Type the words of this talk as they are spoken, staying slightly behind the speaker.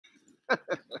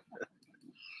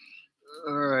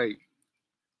All right.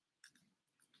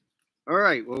 All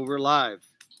right. Well, we're live.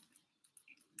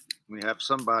 We have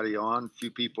somebody on, a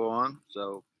few people on.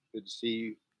 So good to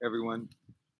see everyone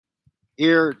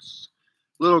here. It's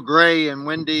a little gray and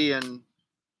windy, and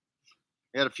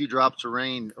we had a few drops of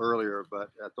rain earlier,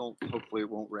 but hopefully it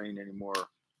won't rain anymore.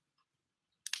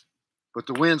 But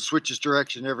the wind switches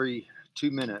direction every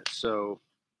 2 minutes, so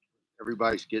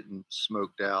everybody's getting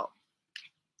smoked out.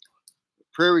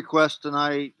 Prayer request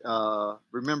tonight.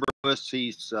 Remember Lewis,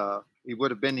 he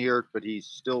would have been here, but he's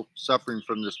still suffering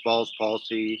from this Bell's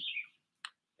palsy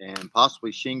and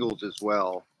possibly shingles as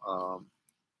well. I'm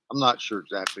not sure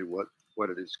exactly what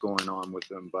it is going on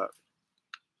with him, but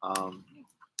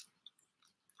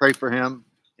pray for him,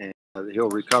 and he'll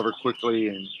recover quickly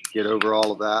and get over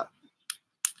all of that.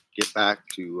 Get back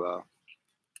to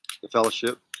the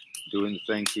fellowship, doing the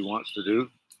things he wants to do.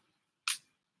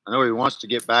 I know he wants to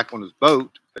get back on his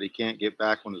boat, but he can't get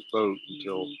back on his boat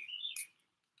until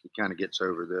he kind of gets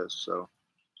over this. So,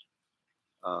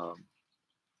 for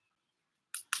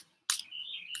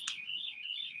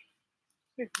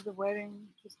the wedding,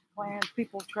 just plans,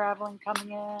 people traveling,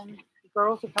 coming in. The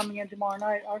girls are coming in tomorrow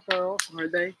night. Our girls. Are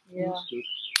they? Yeah.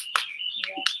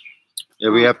 Yeah,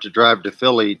 we have to drive to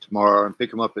Philly tomorrow and pick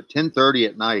them up at 10:30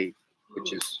 at night,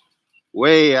 which is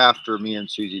way after me and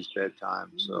Susie's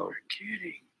bedtime. So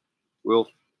we'll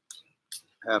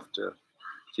have to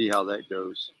see how that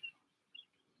goes.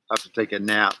 I have to take a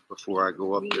nap before I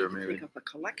go up there, maybe. Pick up a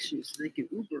collection so they can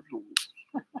Uber home.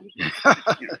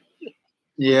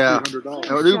 Yeah,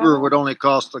 an Uber would only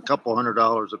cost a couple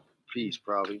 $100 a piece,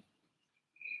 probably.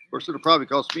 Of course, it'll probably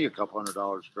cost me a couple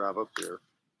 $100 to drive up there.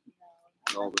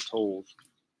 With all the tolls.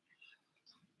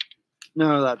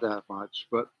 No, not that much,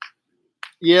 but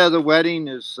yeah, the wedding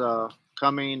is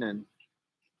coming, and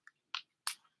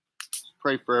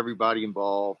pray for everybody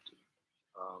involved.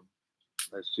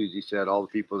 As Susie said, all the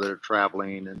people that are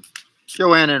traveling, and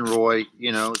Joanna and Roy.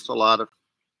 You know, it's a lot of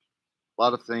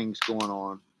things going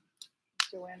on.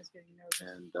 Joanna's getting nervous.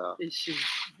 And is she?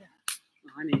 Yeah.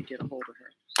 Well, I need to get a hold of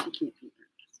her. She can't be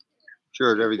nervous.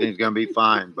 Sure, everything's gonna be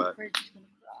fine, but.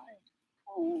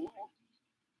 Oh.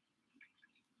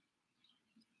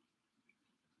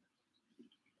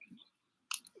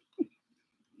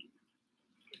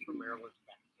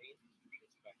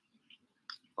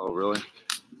 Oh, really?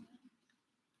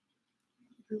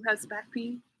 Who has back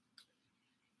pain?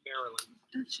 Marilyn.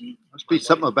 Does she? Must be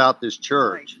something about this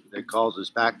church that causes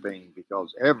back pain,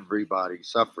 because everybody's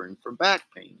suffering from back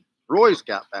pain. Roy's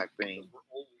got back pain.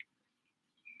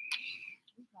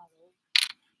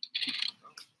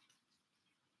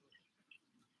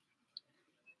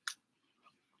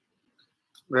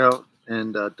 Well,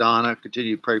 and Donna,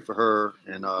 continue to pray for her,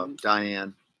 and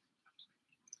Diane.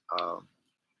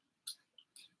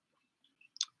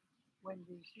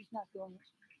 Wendy, she's not doing.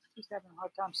 She's having a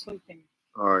hard time sleeping.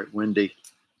 All right, Wendy.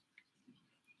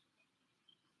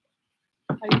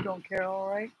 How you doing, Carol? All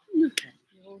right? Okay.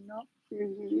 You holding up?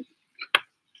 Mm-hmm.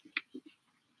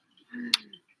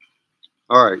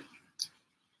 All right.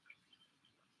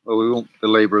 Well, we won't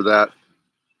belabor that.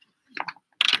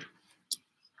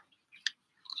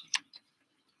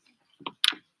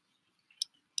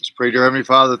 Let's pray. Dear Heavenly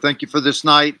Father, thank you for this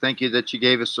night. Thank you that you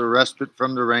gave us a respite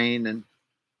from the rain and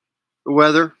the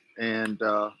weather. And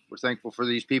we're thankful for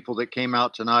these people that came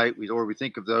out tonight. Lord, we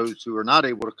think of those who are not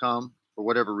able to come for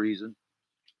whatever reason.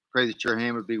 Pray that your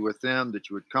hand would be with them, that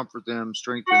you would comfort them,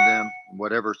 strengthen them in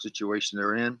whatever situation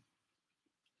they're in.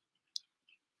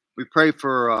 We pray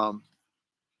for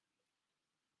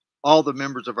all the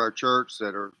members of our church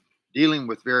that are dealing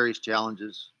with various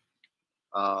challenges.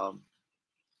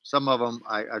 Some of them,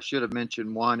 I should have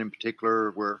mentioned one in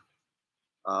particular,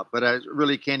 but I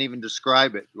really can't even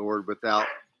describe it, Lord, without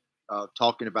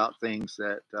talking about things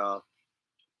that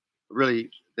really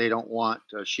they don't want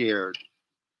shared.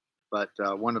 But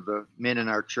one of the men in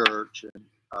our church, and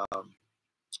a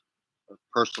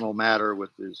personal matter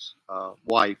with his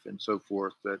wife and so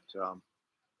forth, that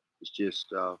is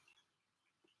just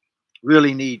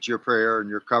really needs your prayer and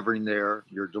your covering there,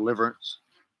 your deliverance.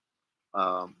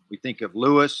 We think of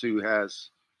Lewis, who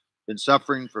has been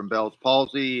suffering from Bell's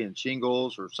palsy and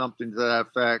shingles or something to that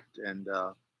effect, and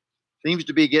seems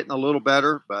to be getting a little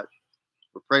better, but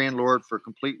we're praying, Lord, for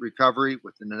complete recovery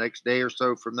within the next day or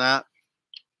so from that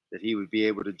he would be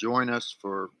able to join us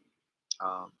for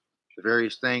the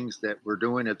various things that we're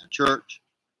doing at the church,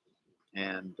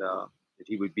 and that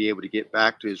he would be able to get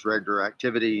back to his regular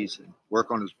activities and work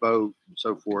on his boat and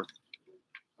so forth.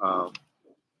 So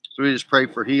we just pray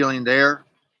for healing there.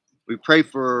 We pray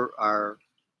for our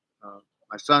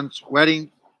my son's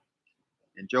wedding.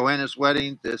 and Joanna's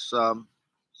wedding this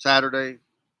Saturday.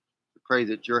 We pray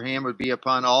that your hand would be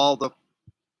upon all the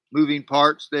moving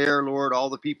parts there, Lord, all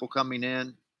the people coming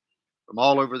in from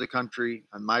all over the country.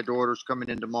 And my daughter's coming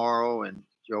in tomorrow, and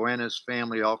Joanna's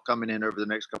family all coming in over the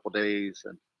next couple of days.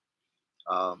 And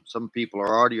some people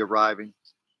are already arriving.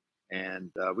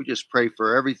 And we just pray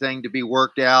for everything to be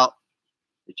worked out,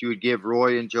 that you would give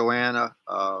Roy and Joanna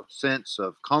a sense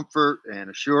of comfort and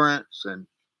assurance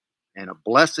and a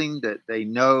blessing, that they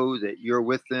know that you're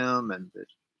with them, and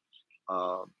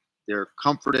that they're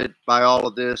comforted by all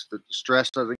of this, that the stress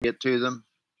doesn't get to them,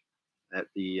 that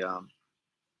the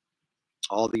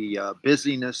all the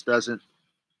busyness doesn't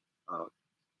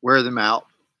wear them out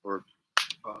or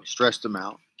stress them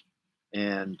out.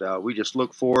 And we just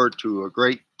look forward to a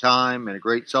great time and a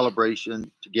great celebration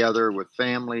together with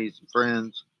families and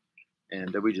friends.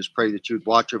 And we just pray that you'd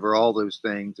watch over all those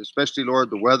things, especially, Lord,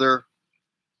 the weather,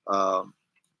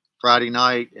 Friday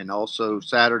night and also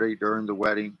Saturday during the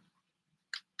wedding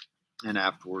and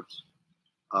afterwards.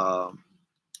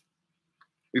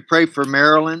 We pray for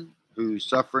Marilyn, who's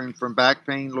suffering from back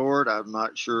pain, Lord. I'm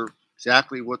not sure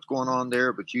exactly what's going on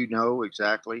there, but you know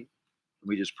exactly.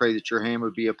 We just pray that your hand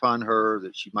would be upon her,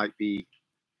 that she might be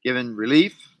given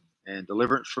relief and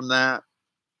deliverance from that.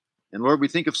 And Lord, we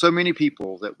think of so many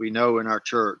people that we know in our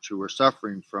church who are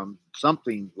suffering from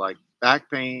something like back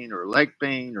pain or leg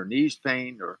pain or knees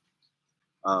pain or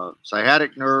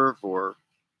sciatic nerve or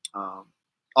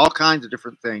all kinds of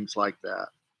different things like that.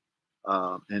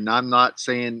 And I'm not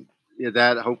saying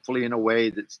that hopefully in a way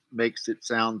that makes it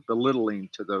sound belittling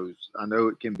to those. I know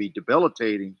it can be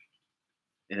debilitating,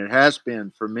 and it has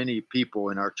been for many people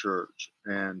in our church.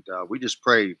 And we just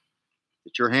pray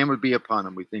that your hand would be upon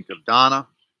them. We think of Donna,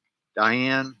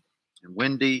 Diane, and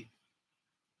Wendy,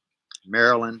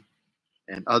 Marilyn,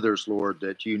 and others, Lord,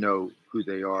 that you know who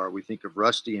they are. We think of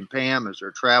Rusty and Pam as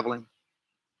they're traveling,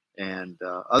 and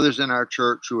others in our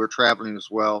church who are traveling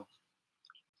as well.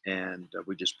 And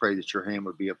we just pray that your hand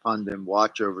would be upon them,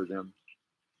 watch over them,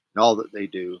 and all that they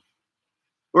do.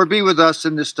 Lord, be with us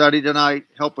in this study tonight.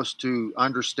 Help us to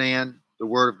understand the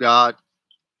Word of God,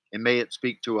 and may it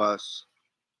speak to us,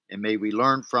 and may we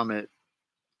learn from it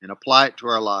and apply it to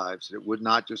our lives. That it would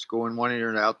not just go in one ear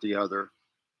and out the other.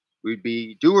 We'd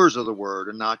be doers of the Word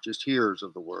and not just hearers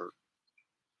of the Word.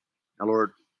 Now,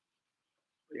 Lord,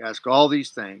 we ask all these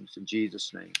things in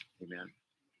Jesus' name. Amen.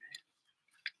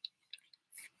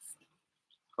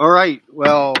 All right,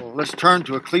 well, let's turn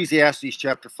to Ecclesiastes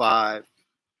chapter 5.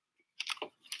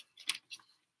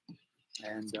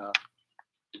 And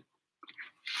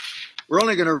we're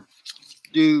only going to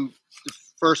do the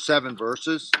first 7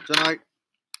 verses tonight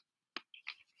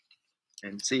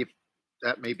and see if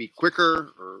that may be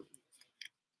quicker, or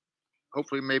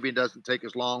hopefully maybe it doesn't take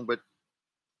as long, but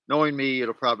knowing me,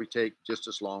 it'll probably take just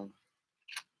as long.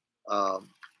 I'm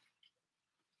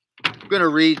going to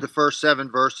read the first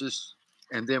 7 verses,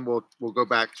 and then we'll go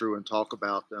back through and talk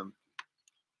about them.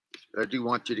 But I do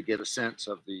want you to get a sense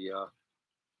of the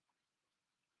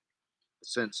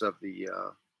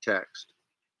text.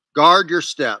 Guard your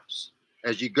steps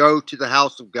as you go to the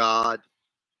house of God,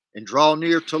 and draw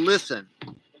near to listen,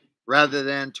 rather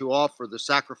than to offer the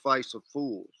sacrifice of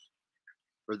fools,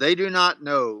 for they do not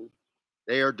know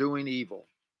they are doing evil.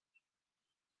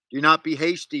 Do not be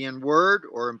hasty in word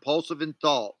or impulsive in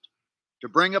thought to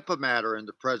bring up a matter in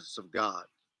the presence of God.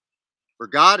 For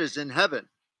God is in heaven,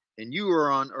 and you are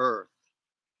on earth.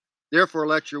 Therefore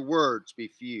let your words be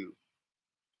few.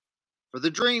 For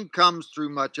the dream comes through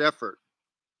much effort,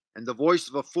 and the voice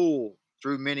of a fool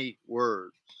through many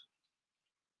words.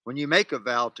 When you make a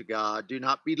vow to God, do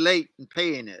not be late in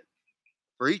paying it,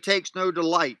 for he takes no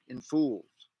delight in fools.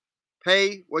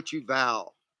 Pay what you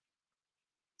vow.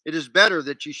 It is better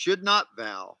that you should not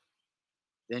vow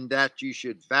than that you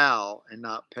should vow and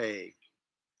not pay.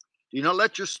 Do not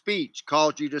let your speech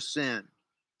cause you to sin,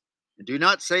 and do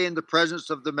not say in the presence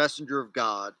of the messenger of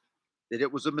God that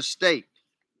it was a mistake.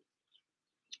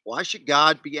 Why should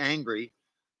God be angry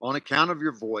on account of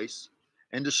your voice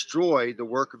and destroy the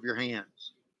work of your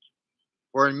hands?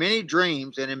 For in many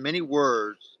dreams and in many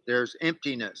words there's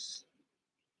emptiness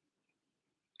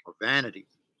or vanity.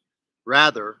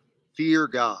 Rather, fear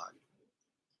God.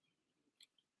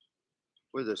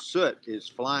 Where the soot is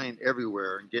flying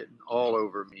everywhere and getting all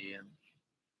over me. And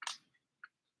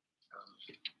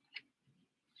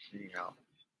anyhow,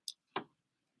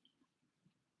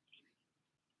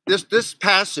 this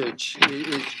passage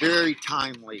is very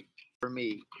timely for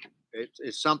me.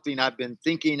 It's something I've been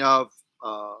thinking of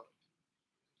a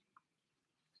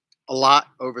lot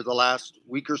over the last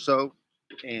week or so,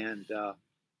 and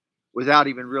without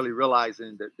even really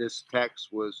realizing that this text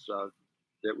was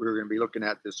that we were going to be looking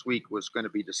at this week was going to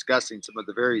be discussing some of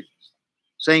the very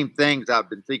same things I've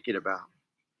been thinking about.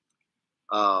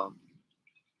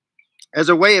 As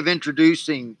a way of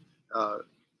introducing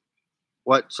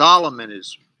what Solomon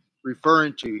is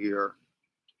referring to here,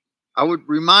 I would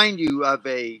remind you of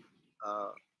an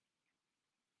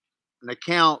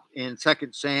account in 2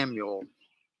 Samuel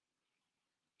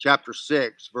chapter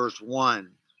 6, verse 1.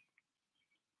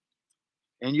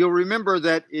 And you'll remember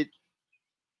that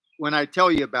when I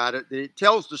tell you about it, it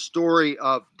tells the story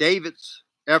of David's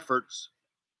efforts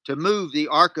to move the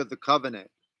Ark of the Covenant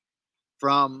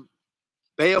from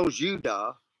Baal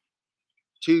Judah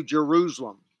to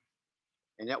Jerusalem.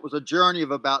 And that was a journey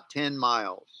of about 10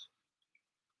 miles.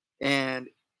 And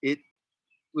it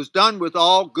was done with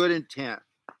all good intent.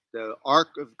 The Ark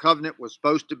of the Covenant was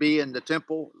supposed to be in the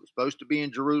temple. It was supposed to be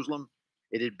in Jerusalem.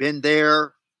 It had been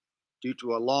there due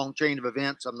to a long chain of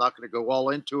events. I'm not going to go all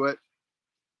into it.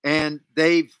 And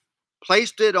they've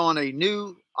placed it on a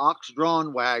new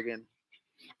ox-drawn wagon,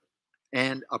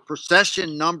 and a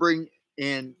procession numbering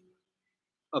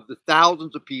of the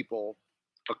thousands of people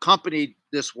accompanied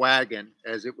this wagon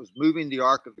as it was moving the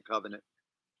Ark of the Covenant.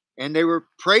 And they were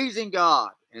praising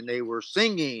God, and they were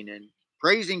singing and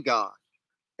praising God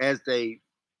as they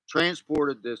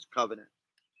transported this covenant,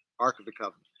 Ark of the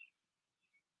Covenant.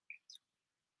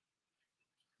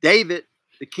 David,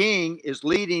 the king, is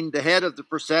leading the head of the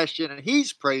procession, and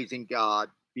he's praising God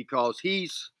because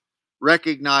he's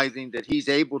recognizing that he's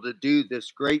able to do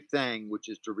this great thing, which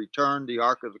is to return the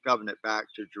Ark of the Covenant back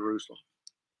to Jerusalem.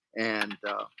 And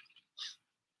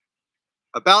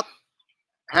about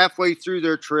halfway through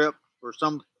their trip, or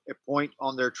some point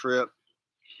on their trip,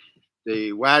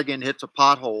 the wagon hits a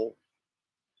pothole,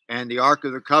 and the Ark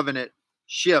of the Covenant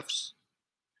shifts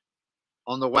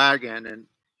on the wagon and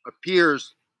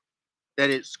appears that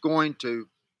it's going to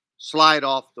slide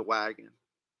off the wagon.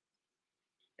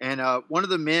 And one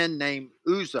of the men named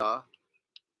Uzzah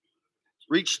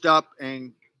reached up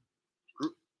and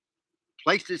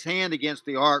placed his hand against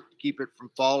the ark to keep it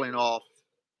from falling off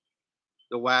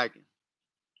the wagon.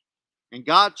 And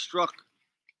God struck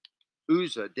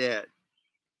Uzzah dead.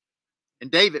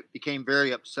 And David became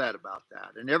very upset about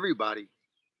that. And everybody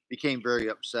became very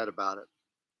upset about it.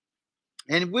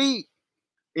 And we,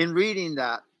 in reading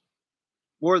that,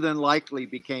 more than likely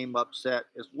became upset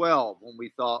as well when we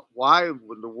thought, why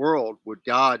in the world would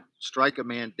God strike a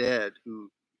man dead who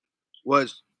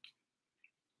was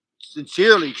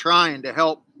sincerely trying to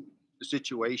help the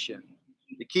situation?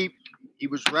 He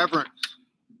was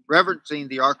reverencing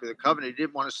the Ark of the Covenant. He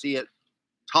didn't want to see it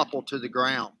topple to the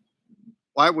ground.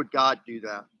 Why would God do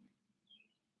that?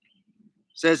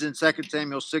 It says in 2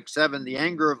 Samuel 6:7, the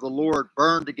anger of the Lord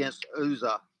burned against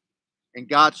Uzzah, and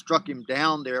God struck him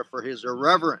down there for his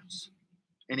irreverence,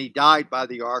 and he died by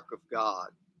the ark of God.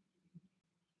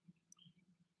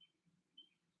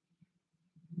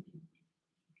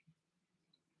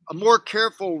 A more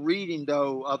careful reading,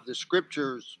 though, of the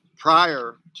scriptures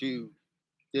prior to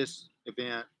this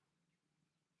event,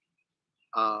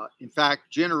 in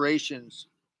fact, generations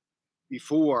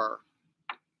before,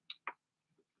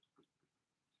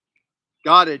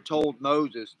 God had told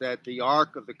Moses that the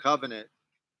Ark of the Covenant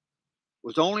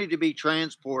was only to be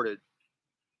transported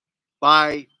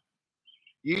by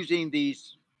using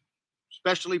these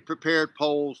specially prepared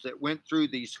poles that went through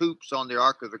these hoops on the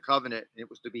Ark of the Covenant. It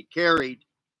was to be carried.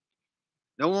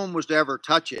 No one was to ever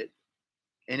touch it.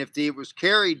 And if it was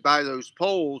carried by those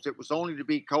poles, it was only to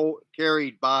be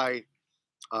carried by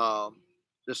the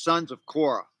sons of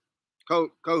Korah,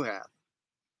 Kohath.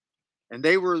 And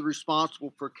they were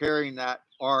responsible for carrying that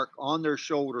ark on their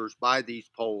shoulders by these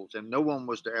poles, and no one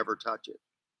was to ever touch it.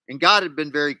 And God had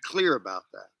been very clear about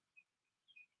that.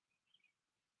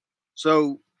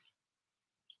 So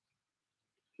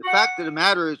the fact of the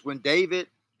matter is, when David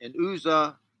and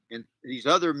Uzzah and these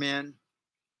other men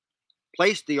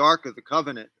placed the Ark of the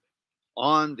Covenant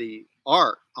on the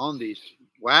ark, on the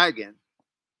wagon,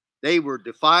 they were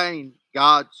defying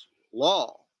God's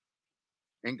law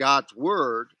and God's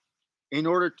word in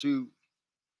order to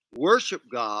worship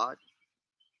God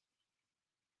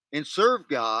and serve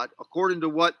God according to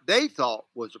what they thought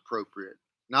was appropriate,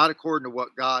 not according to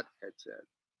what God had said.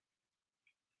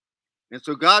 And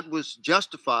so God was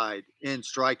justified in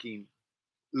striking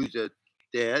Uzzah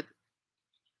dead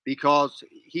because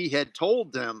he had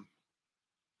told them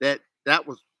that that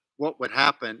was what would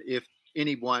happen if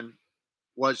anyone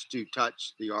was to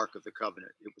touch the Ark of the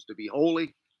Covenant. It was to be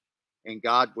holy, and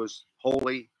God was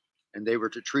holy, and they were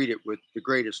to treat it with the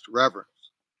greatest reverence.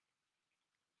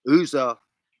 Uzzah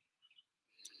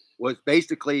was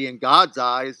basically, in God's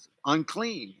eyes,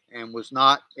 unclean and was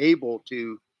not able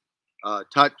to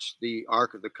touch the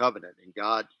Ark of the Covenant, and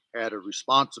God had a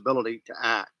responsibility to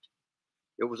act.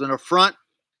 It was an affront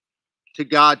to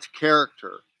God's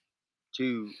character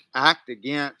to act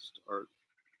against or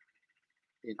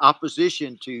in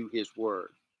opposition to his word.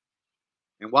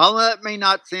 And while that may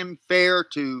not seem fair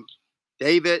to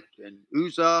David and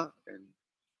Uzzah and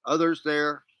others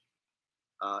there,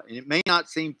 and it may not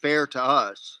seem fair to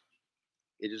us,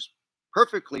 it is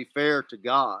perfectly fair to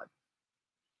God,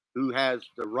 who has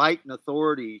the right and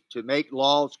authority to make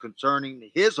laws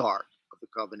concerning his Ark of the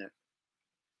Covenant,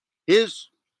 his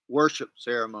worship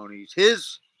ceremonies,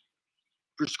 his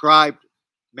prescribed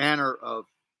manner of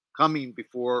coming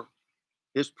before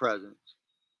his presence.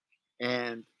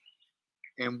 And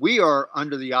we are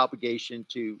under the obligation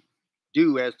to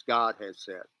do as God has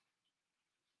said.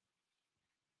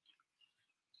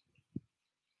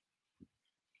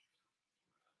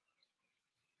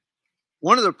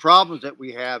 One of the problems that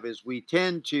we have is we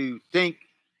tend to think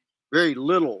very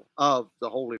little of the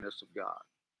holiness of God.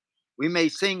 We may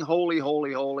sing holy,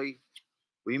 holy, holy.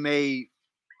 We may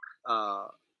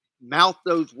mouth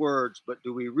those words, but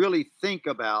do we really think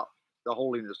about the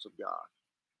holiness of God?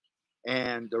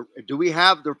 And do we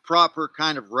have the proper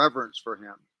kind of reverence for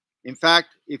him? In fact,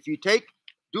 if you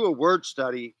do a word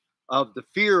study of the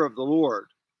fear of the Lord,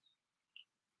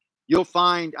 you'll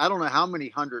find, I don't know how many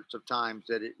hundreds of times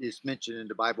that it is mentioned in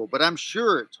the Bible, but I'm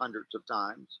sure it's hundreds of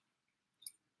times.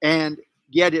 And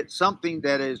yet it's something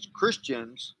that as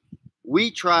Christians,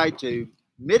 we try to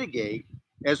mitigate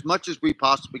as much as we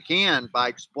possibly can by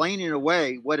explaining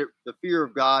away what the fear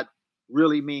of God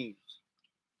really means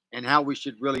and how we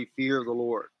should really fear the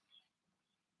Lord.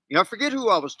 You know, I forget who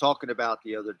I was talking with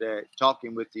the other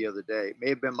day. It may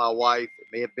have been my wife. It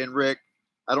may have been Rick.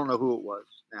 I don't know who it was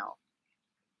now.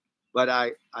 But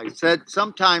I said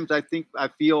sometimes I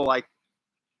feel like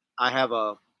I have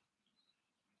a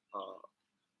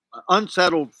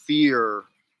unsettled fear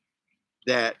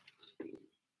that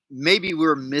maybe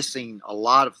we're missing a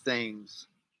lot of things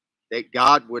that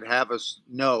God would have us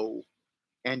know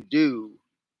and do,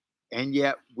 and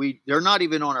yet they're not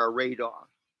even on our radar.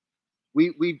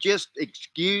 We've just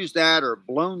excused that or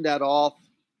blown that off.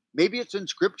 Maybe it's in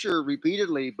Scripture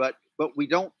repeatedly, but we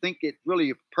don't think it's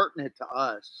really pertinent to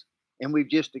us, and we've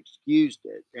just excused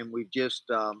it, and we've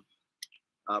just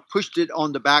pushed it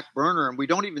on the back burner, and we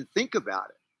don't even think about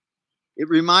it. It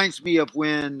reminds me of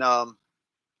when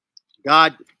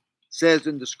God says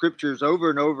in the Scriptures over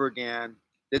and over again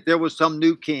that there was some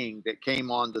new king that came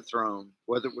on the throne,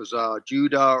 whether it was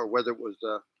Judah or whether it was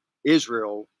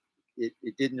Israel.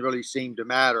 It didn't really seem to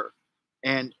matter.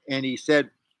 And he said,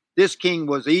 this king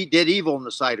did evil in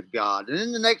the sight of God. And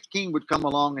then the next king would come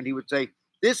along and he would say,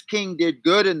 this king did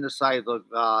good in the sight of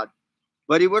God.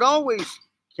 But he would always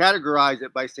categorize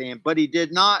it by saying, but he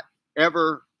did not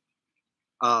ever,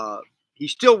 he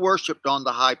still worshiped on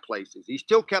the high places. He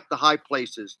still kept the high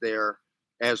places there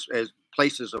as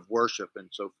places of worship and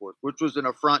so forth, which was an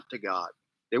affront to God.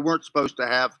 They weren't supposed to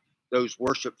have those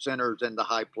worship centers and the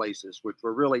high places, which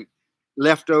were really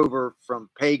left over from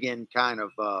pagan kind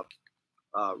of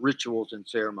rituals and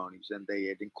ceremonies, and they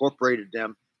had incorporated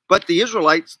them. But the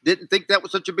Israelites didn't think that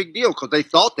was such a big deal because they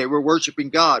thought they were worshiping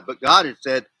God. But God had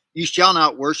said, you shall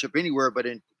not worship anywhere but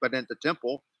in the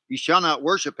temple. You shall not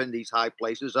worship in these high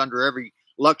places under every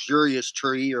luxurious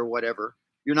tree or whatever.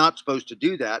 You're not supposed to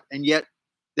do that. And yet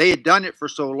they had done it for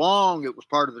so long, it was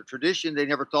part of the tradition, they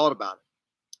never thought about it.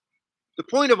 The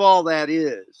point of all that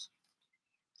is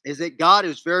that God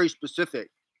is very specific,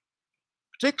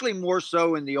 particularly more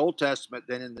so in the Old Testament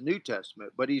than in the New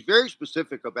Testament. But he's very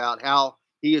specific about how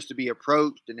he is to be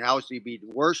approached and how is he to be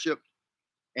worshipped.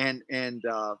 And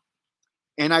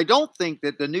I don't think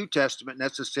that the New Testament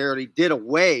necessarily did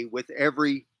away with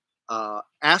every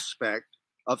aspect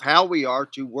of how we are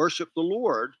to worship the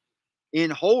Lord in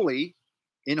holiness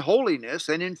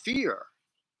and in fear.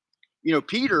 You know,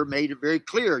 Peter made it very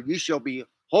clear, you shall be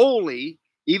holy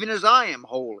even as I am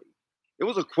holy. It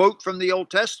was a quote from the Old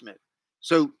Testament.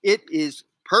 So it is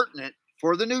pertinent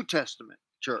for the New Testament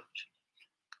church.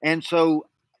 And so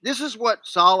this is what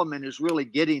Solomon is really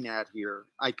getting at here,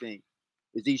 I think,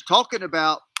 is he's talking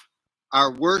about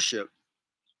our worship.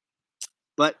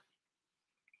 But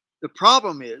the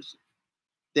problem is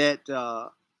that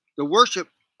the worship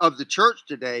of the church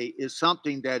today is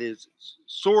something that is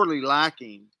sorely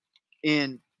lacking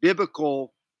in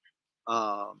biblical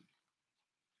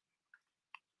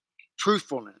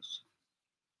truthfulness.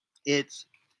 It's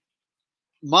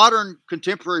modern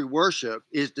contemporary worship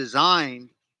is designed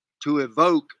to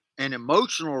evoke an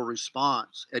emotional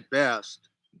response at best,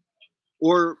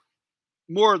 or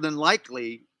more than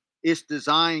likely, it's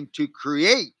designed to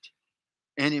create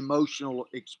and emotional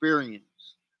experience.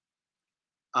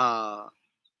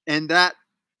 And that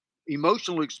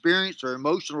emotional experience or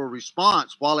emotional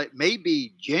response, while it may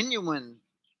be genuine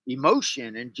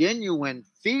emotion and genuine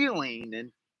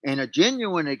feeling and a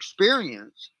genuine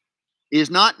experience, is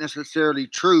not necessarily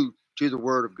true to the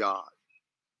Word of God.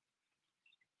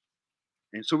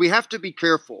 And so we have to be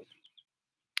careful.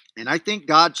 And I think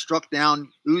God struck down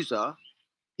Uzzah.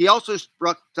 He also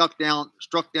struck down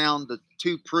the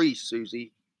two priests,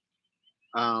 Susie.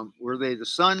 Were they the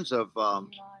sons of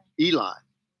Eli,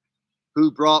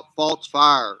 who brought false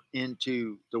fire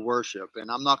into the worship? And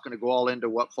I'm not going to go all into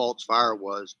what false fire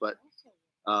was, but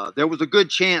there was a good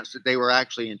chance that they were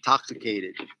actually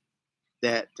intoxicated,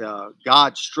 that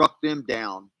God struck them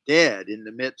down dead in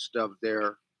the midst of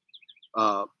their,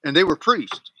 and they were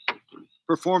priests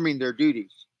performing their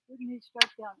duties. Didn't he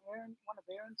strike down Aaron, one of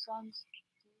Aaron's sons?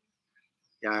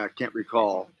 Yeah, I can't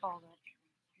recall. I can't recall that.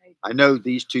 Maybe. I know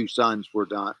these two sons were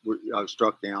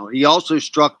struck down. He also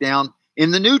struck down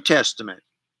in the New Testament,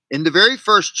 in the very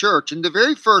first church, in the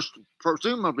very first,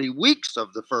 presumably, weeks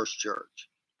of the first church.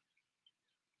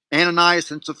 Ananias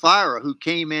and Sapphira, who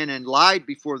came in and lied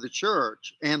before the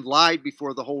church and lied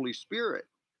before the Holy Spirit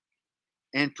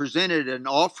and presented an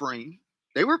offering.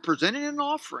 They were presenting an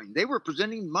offering. They were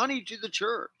presenting money to the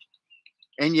church.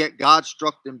 And yet God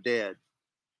struck them dead.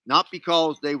 Not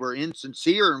because they were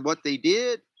insincere in what they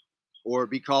did or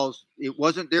because it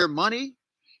wasn't their money,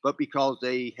 but because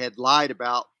they had lied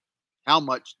about how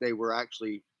much they were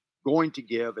actually going to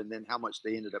give and then how much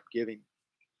they ended up giving.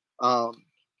 All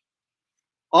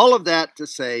of that to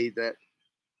say that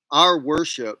our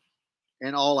worship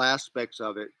and all aspects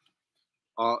of it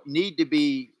need to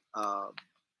be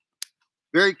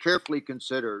very carefully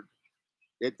considered,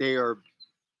 that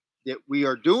we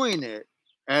are doing it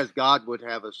as God would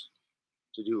have us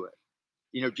to do it.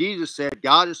 You know, Jesus said,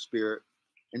 God is spirit,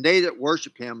 and they that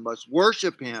worship him must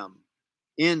worship him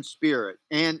in spirit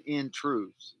and in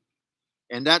truth.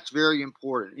 And that's very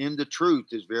important. And the truth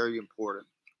is very important.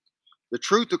 The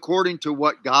truth according to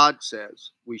what God says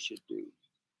we should do.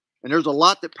 And there's a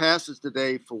lot that passes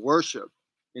today for worship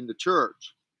in the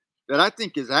church that I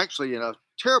think is actually a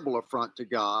terrible affront to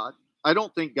God. I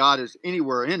don't think God is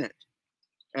anywhere in it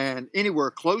and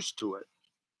anywhere close to it.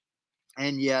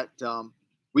 And yet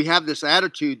we have this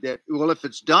attitude that, well, if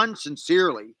it's done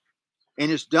sincerely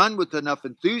and it's done with enough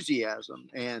enthusiasm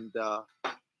and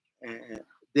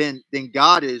then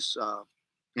God is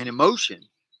an emotion,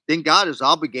 then God is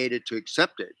obligated to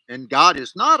accept it. And God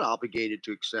is not obligated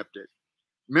to accept it.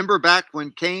 Remember back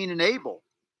when Cain and Abel,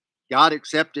 God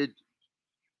accepted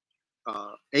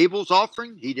Abel's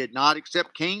offering. He did not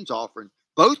accept Cain's offering.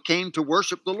 Both came to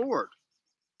worship the Lord.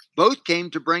 Both came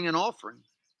to bring an offering,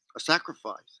 a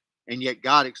sacrifice. And yet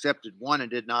God accepted one and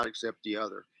did not accept the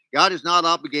other. God is not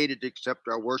obligated to accept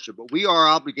our worship, but we are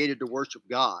obligated to worship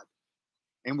God.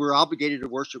 And we're obligated to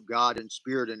worship God in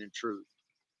spirit and in truth.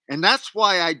 And that's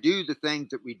why I do the things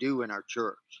that we do in our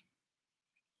church.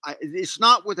 It's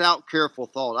not without careful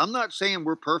thought. I'm not saying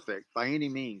we're perfect by any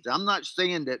means. I'm not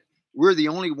saying that we're the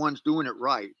only ones doing it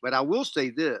right. But I will say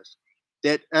this,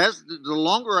 that as the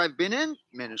longer I've been in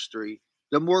ministry,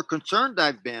 the more concerned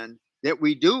I've been that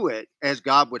we do it as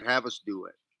God would have us do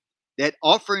it. That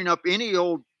offering up any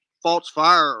old false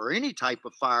fire or any type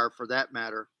of fire for that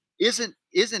matter isn't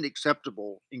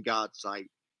acceptable in God's sight.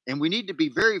 And we need to be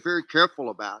very, very careful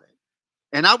about it.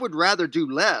 And I would rather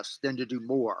do less than to do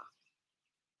more.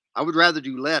 I would rather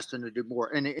do less than to do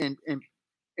more.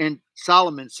 And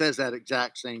Solomon says that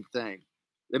exact same thing.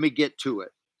 Let me get to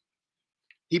it.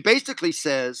 He basically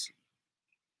says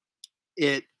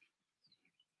it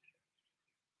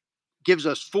gives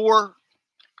us 4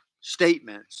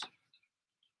 statements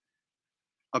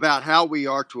about how we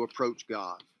are to approach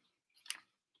God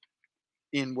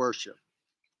in worship.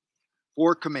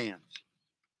 4 commands.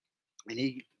 And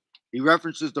he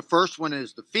references the first one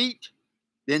is the feet,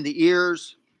 then the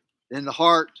ears, then the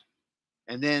heart,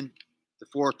 and then the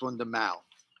 4th one, the mouth.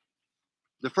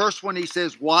 The first one, he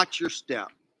says, watch your step.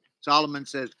 Solomon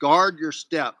says, guard your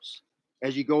steps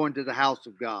as you go into the house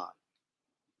of God.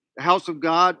 The house of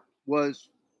God was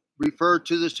referred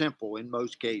to the temple in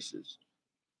most cases.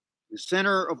 The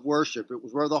center of worship. It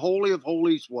was where the Holy of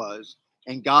Holies was,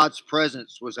 and God's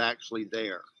presence was actually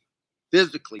there,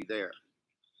 physically there.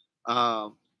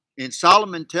 And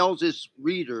Solomon tells his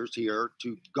readers here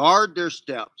to guard their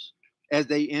steps as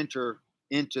they enter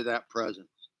into that presence.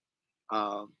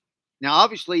 Now,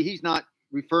 obviously, he's not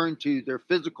referring to their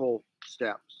physical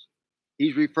steps.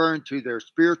 He's referring to their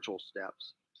spiritual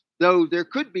steps. Though there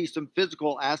could be some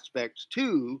physical aspects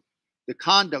to the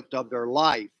conduct of their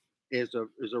life is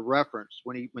a reference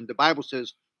when the Bible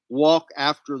says walk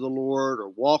after the Lord or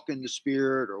walk in the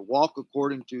Spirit or walk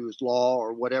according to His law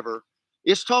or whatever.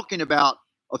 It's talking about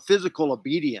a physical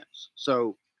obedience.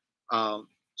 So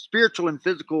spiritual and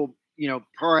physical,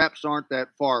 perhaps aren't that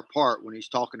far apart when he's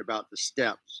talking about the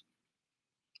steps,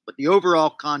 but the overall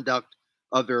conduct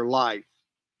of their life.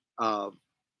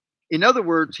 In other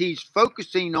words, he's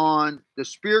focusing on the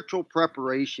spiritual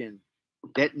preparation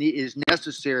that is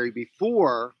necessary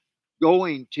before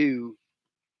going to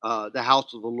the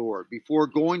house of the Lord, before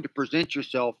going to present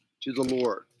yourself to the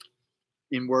Lord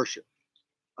in worship.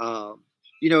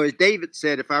 As David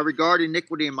said, if I regard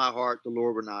iniquity in my heart, the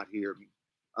Lord will not hear me.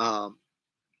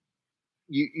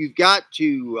 You've got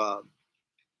to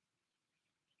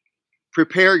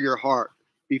prepare your heart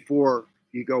before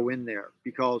you go in there,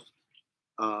 because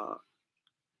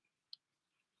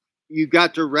you've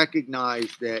got to recognize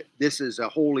that this is a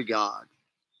holy God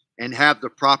and have the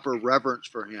proper reverence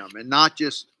for Him, and not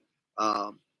just,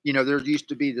 there used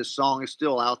to be this song, it's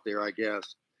still out there, I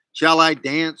guess. Shall I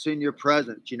dance in your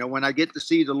presence? When I get to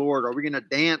see the Lord, are we going to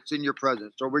dance in your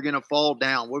presence? Or are we going to fall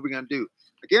down? What are we going to do?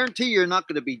 I guarantee you're not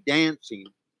going to be dancing.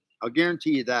 I'll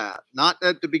guarantee you that. Not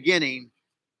at the beginning.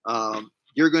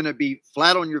 You're going to be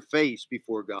flat on your face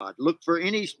before God. Look for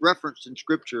any reference in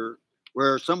Scripture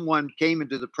where someone came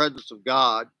into the presence of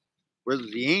God, whether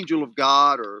the angel of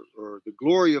God or the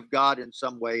glory of God in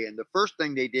some way, and the first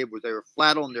thing they did was they were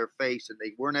flat on their face and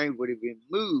they weren't able to be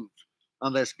moved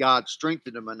unless God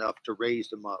strengthened them enough to raise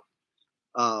them up.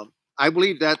 I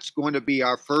believe that's going to be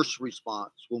our first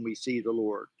response when we see the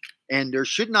Lord. And there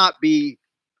should not be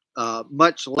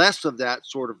much less of that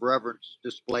sort of reverence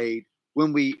displayed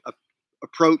when we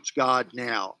approach God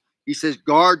now. He says,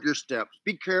 guard your steps.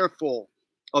 Be careful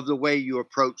of the way you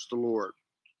approach the Lord.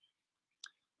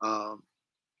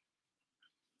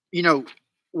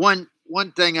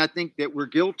 One thing I think that we're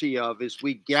guilty of is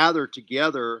we gather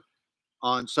together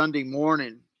on Sunday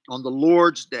morning on the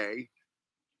Lord's Day,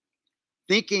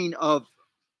 thinking of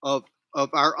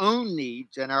our own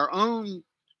needs and our own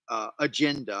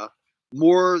agenda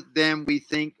more than we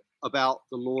think about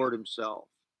the Lord Himself.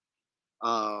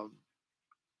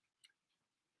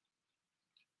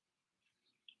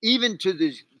 Even to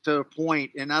the point,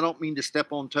 and I don't mean to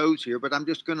step on toes here, but I'm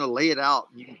just going to lay it out.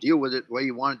 You can deal with it the way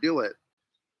you want to do it.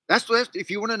 That's if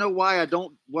you want to know why I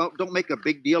don't make a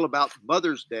big deal about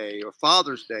Mother's Day or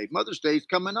Father's Day. Mother's Day is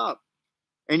coming up,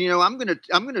 and I'm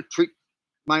gonna treat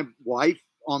my wife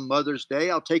on Mother's Day.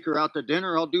 I'll take her out to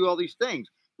dinner. I'll do all these things.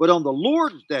 But on the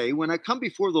Lord's Day, when I come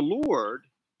before the Lord,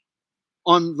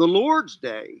 on the Lord's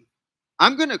Day,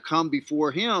 I'm going to come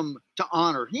before Him to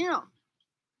honor Him.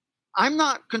 I'm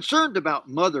not concerned about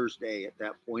Mother's Day at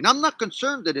that point. I'm not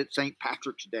concerned that it's St.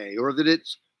 Patrick's Day or that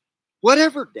it's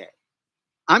whatever day.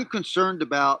 I'm concerned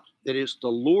about that it's the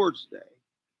Lord's Day,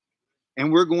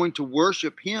 and we're going to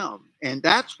worship Him. And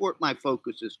that's what my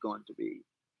focus is going to be.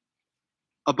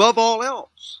 Above all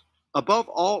else.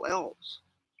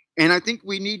 And I think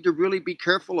we need to really be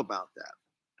careful about that.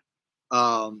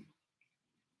 A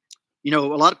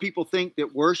lot of people think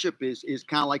that worship is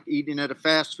kind of like eating at a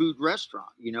fast food restaurant.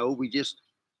 We just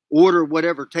order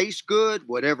whatever tastes good,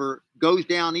 whatever goes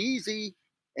down easy,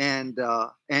 and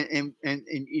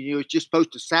it's just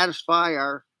supposed to satisfy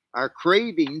our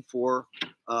craving for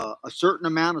a certain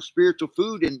amount of spiritual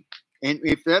food. And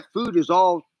if that food is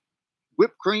all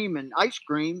whipped cream and ice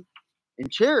cream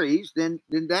and cherries, then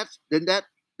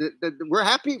we're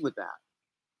happy with that.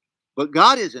 But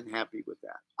God isn't happy with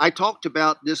that. I talked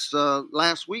about this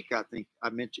last week. I think I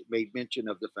made mention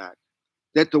of the fact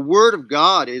that the Word of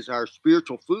God is our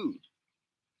spiritual food,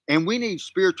 and we need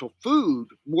spiritual food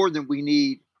more than we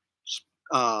need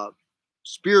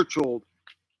spiritual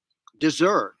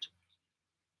dessert.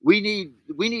 We need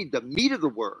the meat of the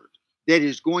Word that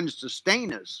is going to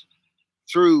sustain us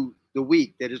through the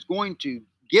week, that is going to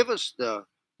give us the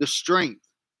strength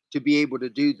to be able to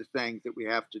do the things that we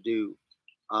have to do,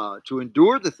 to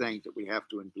endure the things that we have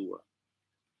to endure.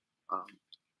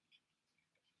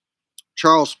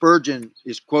 Charles Spurgeon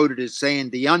is quoted as saying,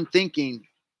 the unthinking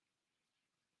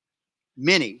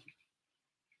many,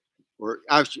 or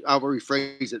I will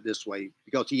rephrase it this way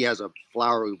because he has a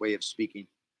flowery way of speaking.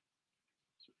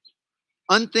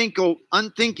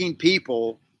 Unthinking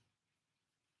people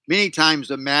many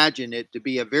times imagine it to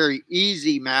be a very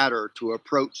easy matter to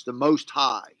approach the Most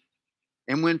High.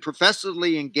 And when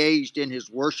professedly engaged in His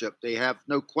worship, they have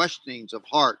no questionings of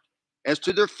heart as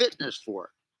to their fitness for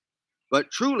it.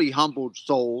 But truly humbled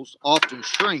souls often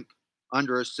shrink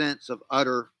under a sense of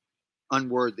utter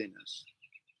unworthiness.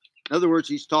 In other words,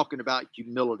 he's talking about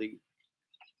humility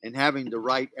and having the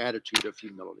right attitude of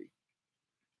humility.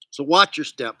 So watch your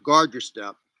step, guard your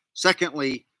step.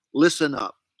 Secondly, listen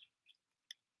up.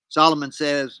 Solomon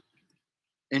says,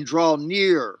 and draw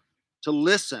near to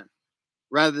listen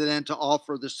rather than to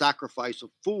offer the sacrifice of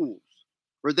fools,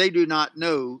 for they do not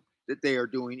know that they are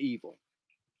doing evil.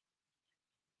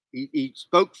 He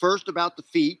spoke first about the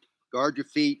feet, guard your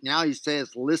feet. Now he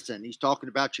says, listen. He's talking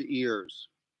about your ears.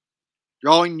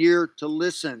 Drawing near to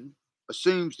listen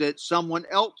assumes that someone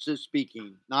else is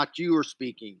speaking, not you are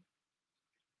speaking.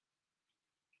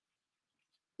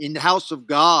 In the house of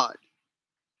God,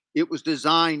 it was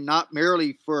designed not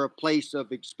merely for a place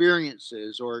of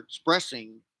experiences or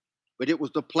expressing, but it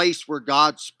was the place where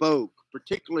God spoke,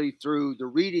 particularly through the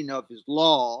reading of his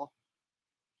law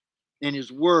and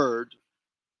his word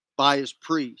by his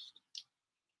priest.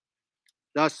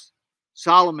 Thus,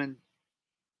 Solomon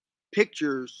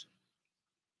pictures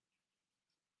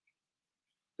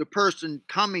the person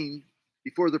coming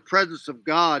before the presence of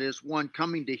God as one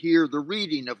coming to hear the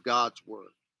reading of God's word.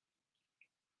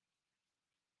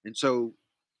 And so,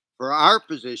 for our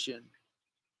position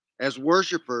as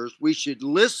worshipers, we should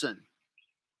listen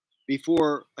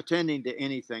before attending to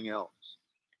anything else.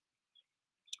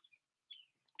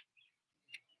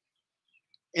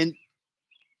 And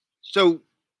so,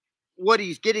 what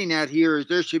he's getting at here is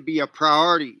there should be a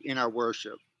priority in our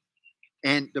worship.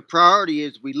 And the priority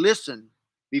is we listen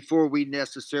before we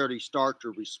necessarily start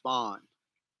to respond.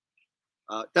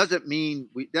 Doesn't mean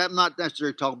I'm not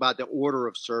necessarily talking about the order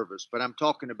of service, but I'm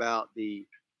talking about the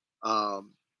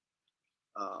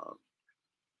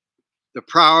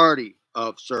priority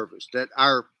of service. That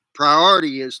our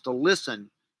priority is to listen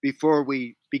before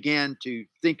we begin to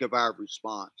think of our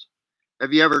response.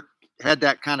 Have you ever had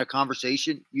that kind of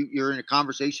conversation? You're in a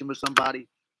conversation with somebody,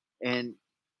 and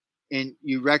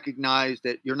you recognize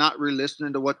that you're not really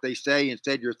listening to what they say.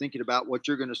 Instead, you're thinking about what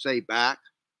you're going to say back.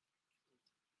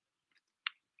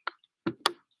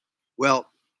 Well,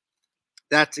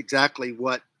 that's exactly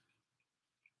what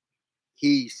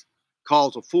he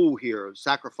calls a fool here, a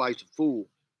sacrifice of fool,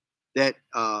 that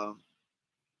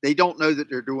they don't know that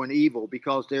they're doing evil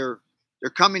because they're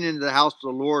coming into the house of the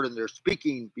Lord and they're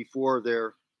speaking before they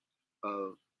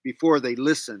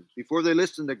listen. Before they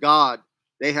listen to God,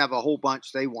 they have a whole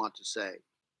bunch they want to say.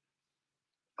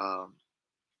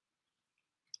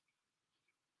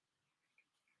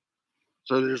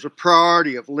 So there's a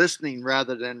priority of listening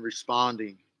rather than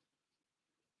responding.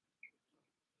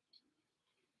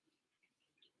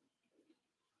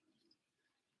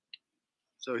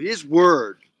 So his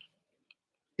word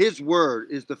is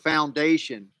the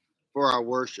foundation for our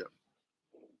worship.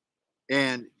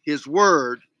 And his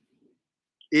word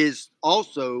is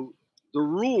also the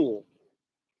rule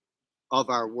of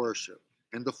our worship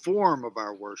and the form of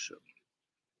our worship.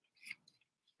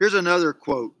 Here's another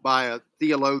quote by a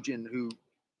theologian who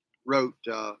wrote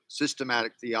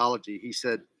Systematic Theology. He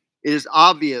said, "It is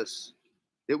obvious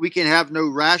that we can have no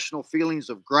rational feelings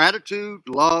of gratitude,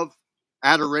 love,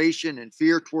 adoration, and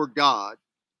fear toward God,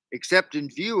 except in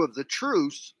view of the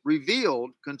truths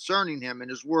revealed concerning him in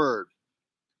his word.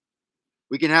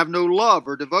 We can have no love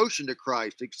or devotion to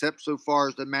Christ, except so far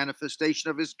as the manifestation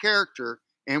of his character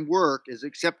and work is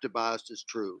accepted by us as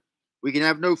true. We can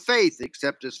have no faith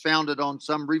except as founded on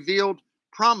some revealed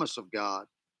promise of God,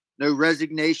 no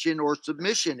resignation or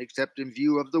submission except in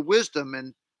view of the wisdom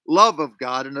and love of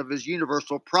God and of his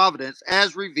universal providence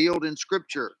as revealed in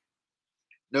Scripture.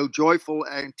 No joyful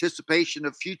anticipation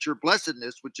of future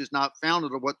blessedness, which is not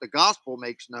founded on what the gospel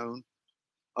makes known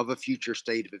of a future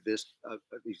state of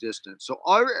existence." So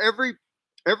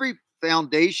every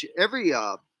foundation, every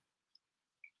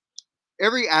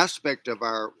aspect of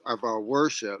our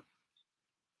worship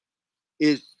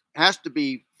has to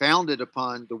be founded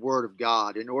upon the word of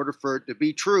God in order for it to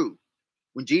be true.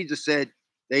 When Jesus said,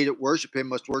 "They that worship him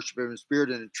must worship him in spirit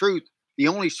and in truth," the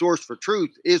only source for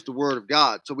truth is the word of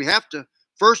God. So we have to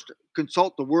first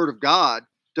consult the word of God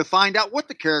to find out what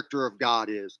the character of God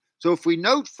is. So if we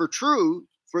know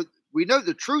we know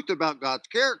the truth about God's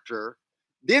character,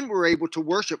 then we're able to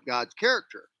worship God's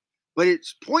character. But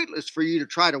it's pointless for you to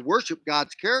try to worship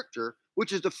God's character,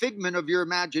 which is a figment of your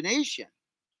imagination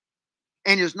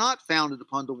and is not founded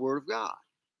upon the word of God.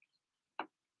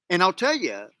 And I'll tell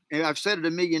you, and I've said it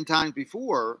a million times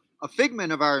before, a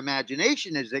figment of our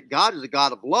imagination is that God is a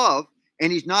God of love,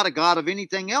 and he's not a God of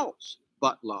anything else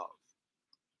but love.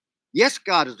 Yes,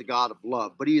 God is a God of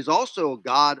love, but he is also a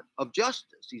God of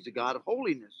justice. He's a God of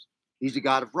holiness. He's a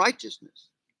God of righteousness.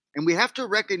 And we have to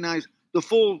recognize the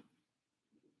full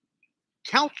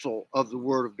counsel of the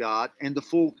word of God and the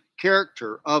full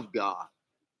character of God.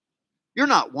 You're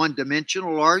not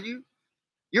one-dimensional, are you?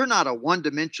 You're not a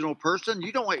one-dimensional person.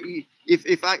 You don't.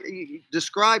 If I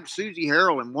describe Susie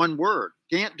Harrell in one word,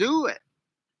 can't do it.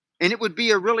 And it would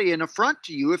be really an affront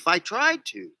to you if I tried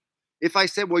to. If I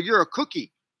said, well, you're a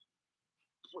cookie.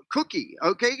 Cookie,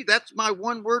 okay, that's my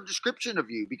one word description of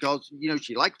you, because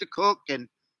she likes to cook, and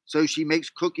so she makes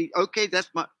cookies. Okay,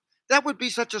 that would be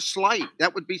such a slight.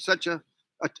 That would be such an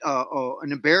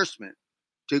embarrassment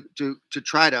to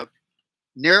try to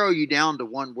narrow you down to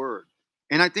one word.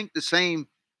 And I think the same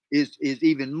is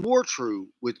even more true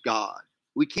with God.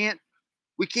 We can't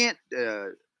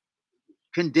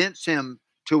condense him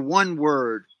to one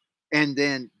word, and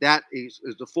then that is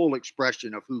the full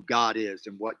expression of who God is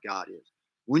and what God is.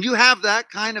 When you have that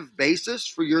kind of basis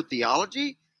for your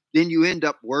theology, then you end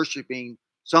up worshiping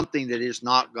something that is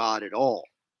not God at all.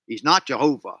 He's not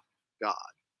Jehovah God.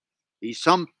 He's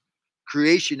some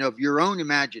creation of your own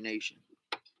imagination.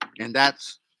 And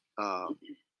that's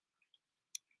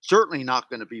certainly not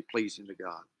going to be pleasing to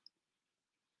God.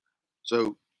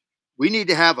 So we need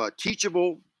to have a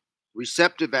teachable,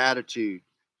 receptive attitude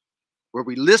where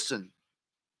we listen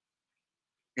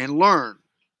and learn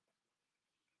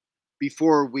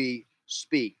before we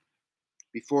speak,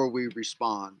 before we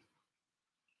respond.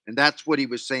 And that's what he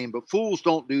was saying. But fools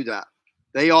don't do that.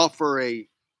 They offer a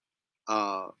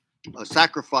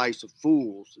sacrifice of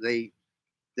fools. They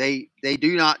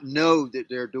do not know that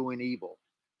they're doing evil.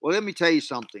 Well, let me tell you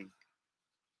something.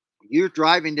 You're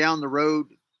driving down the road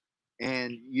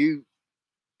and you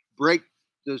break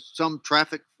some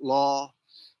traffic law,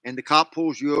 and the cop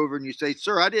pulls you over and you say,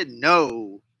 sir, I didn't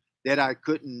know that I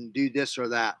couldn't do this or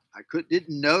that.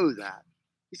 Didn't know that.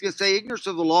 He's going to say ignorance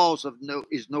of the laws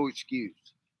is no excuse.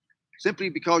 Simply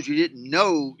because you didn't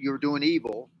know you were doing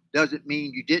evil doesn't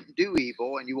mean you didn't do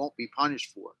evil and you won't be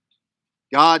punished for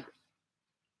it. God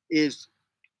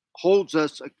holds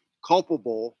us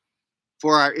culpable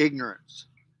for our ignorance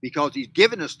because he's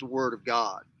given us the word of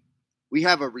God. We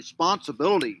have a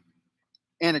responsibility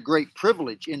and a great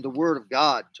privilege in the word of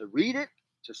God to read it,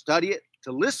 to study it,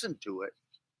 to listen to it,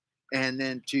 and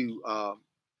then to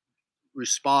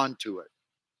respond to it.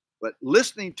 But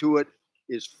listening to it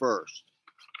is first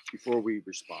before we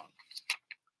respond.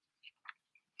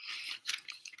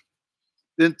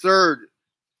 Then third,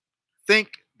 think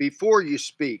before you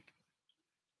speak.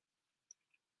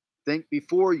 Think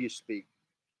before you speak.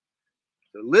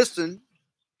 So listen,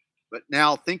 but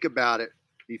now think about it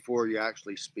before you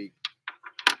actually speak.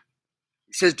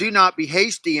 He says, do not be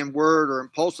hasty in word or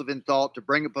impulsive in thought to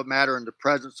bring up a matter in the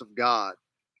presence of God.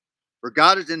 For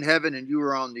God is in heaven and you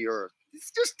are on the earth.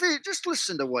 Just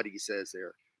listen to what he says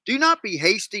there. Do not be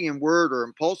hasty in word or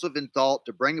impulsive in thought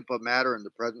to bring up a matter in the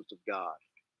presence of God.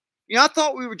 I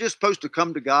thought we were just supposed to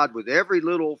come to God with every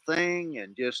little thing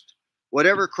and just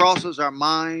whatever crosses our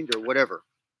mind or whatever.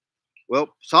 Well,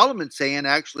 Solomon's saying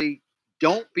actually,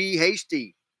 don't be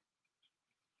hasty.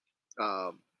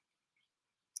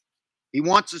 He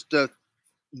wants us to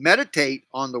meditate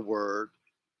on the word,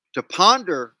 to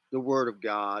ponder the word of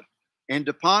God, and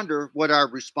to ponder what our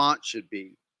response should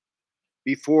be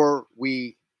before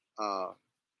we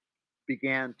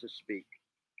began to speak.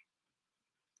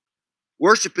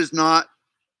 Worship is not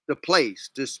the place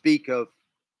to speak of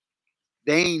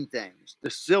vain things,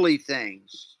 the silly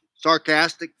things,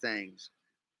 sarcastic things.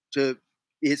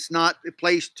 It's not the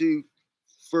place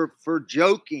for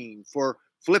joking, for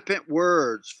flippant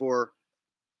words, for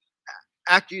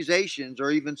accusations,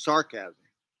 or even sarcasm.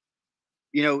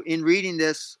 In reading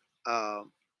this, I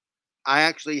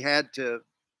actually had to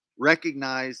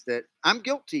recognize that I'm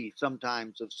guilty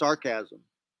sometimes of sarcasm.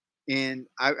 And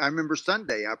I remember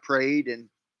Sunday I prayed and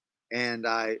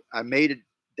I made it.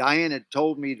 Diane had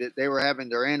told me that they were having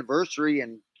their anniversary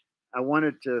and I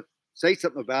wanted to say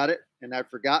something about it, and I'd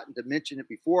forgotten to mention it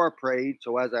before I prayed.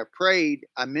 So as I prayed,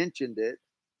 I mentioned it.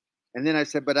 And then I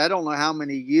said, but I don't know how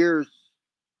many years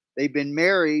they've been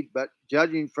married, but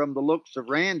judging from the looks of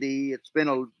Randy, it's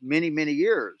been many, many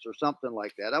years or something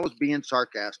like that. I was being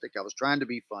sarcastic. I was trying to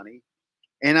be funny.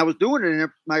 And I was doing it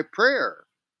in my prayer.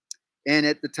 And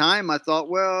at the time I thought,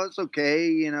 well, it's okay.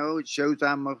 It shows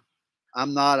I'm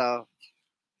not a,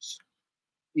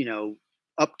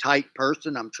 uptight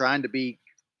person. I'm trying to be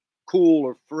cool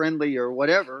or friendly or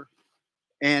whatever.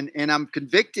 And I'm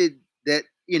convicted that,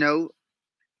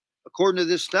 according to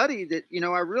this study, that,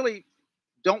 I really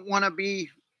don't want to be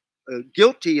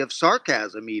guilty of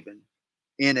sarcasm even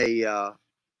in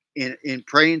in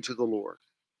praying to the Lord.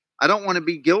 I don't want to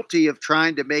be guilty of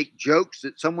trying to make jokes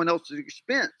at someone else's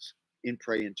expense in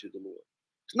praying to the Lord.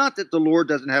 It's not that the Lord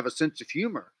doesn't have a sense of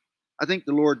humor. I think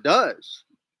the Lord does.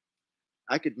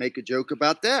 I could make a joke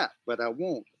about that, but I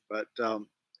won't. But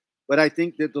But I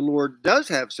think that the Lord does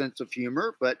have sense of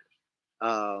humor, but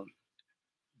I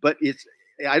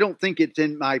don't think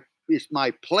it's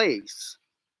my place,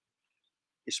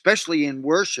 especially in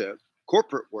worship,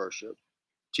 corporate worship,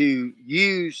 to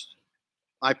use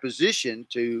my position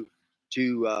to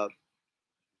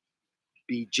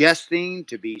be jesting,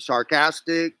 to be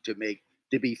sarcastic, to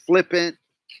be flippant,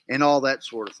 and all that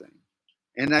sort of thing.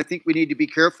 And I think we need to be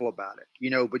careful about it,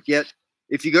 But yet,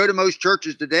 if you go to most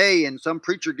churches today, and some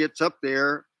preacher gets up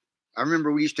there, I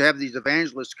remember we used to have these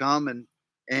evangelists come, and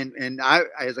I,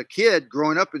 as a kid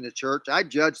growing up in the church, I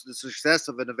judged the success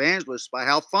of an evangelist by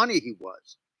how funny he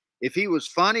was. If he was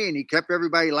funny and he kept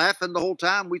everybody laughing the whole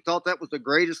time, we thought that was the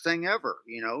greatest thing ever,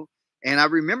 And I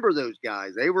remember those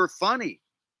guys; they were funny.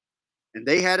 And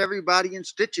they had everybody in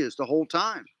stitches the whole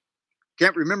time.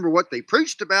 Can't remember what they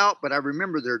preached about, but I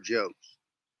remember their jokes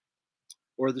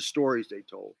or the stories they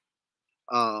told.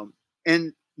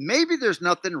 And maybe there's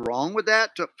nothing wrong with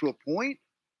that to a point,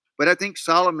 but I think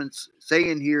Solomon's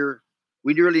saying here,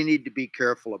 we really need to be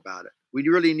careful about it. We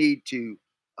really need to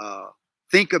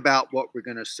think about what we're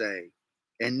going to say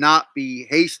and not be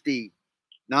hasty,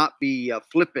 not be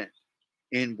flippant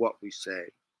in what we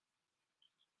say.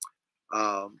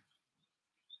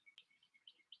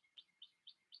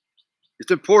 It's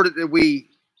important that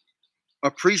we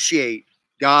appreciate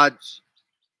God's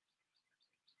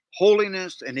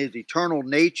holiness and his eternal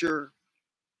nature,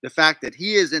 the fact that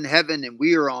he is in heaven and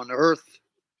we are on earth,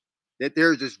 that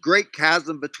there's this great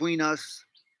chasm between us,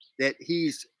 that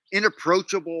he's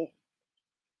inapproachable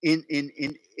in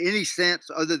any sense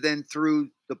other than through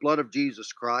the blood of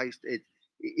Jesus Christ.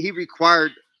 He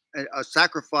required a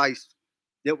sacrifice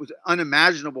that was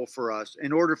unimaginable for us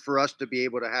in order for us to be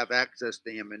able to have access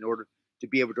to him, in order to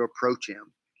be able to approach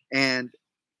him. And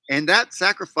that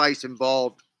sacrifice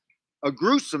involved a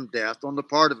gruesome death on the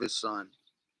part of his son.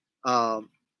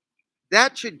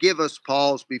 That should give us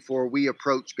pause before we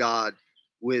approach God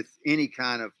with any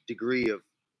kind of degree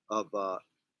of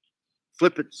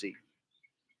flippancy.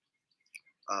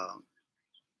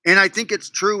 And I think it's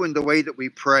true in the way that we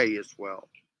pray as well.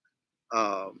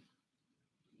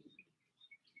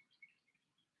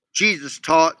 Jesus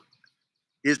taught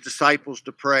his disciples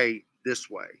to pray this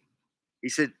way. He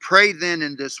said, "Pray then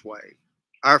in this way.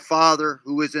 Our Father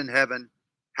who is in heaven,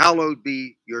 hallowed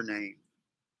be your name."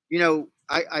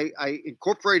 I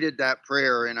incorporated that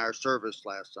prayer in our service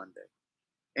last Sunday.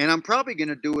 And I'm probably going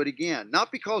to do it again.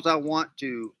 Not because I want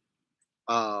to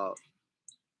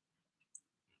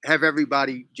have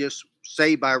everybody just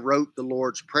say by rote the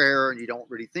Lord's Prayer and you don't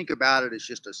really think about it. It's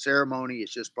just a ceremony.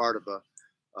 It's just part of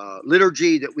a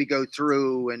liturgy that we go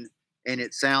through, and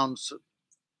it sounds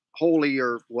holy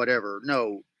or whatever.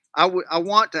 No, I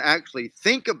want to actually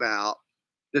think about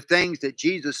the things that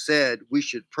Jesus said we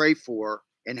should pray for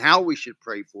and how we should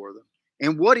pray for them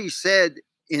and what he said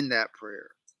in that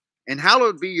prayer. And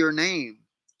hallowed be your name.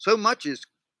 So much is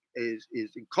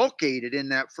inculcated in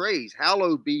that phrase.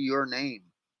 Hallowed be your name.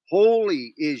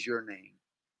 Holy is your name.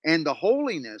 And the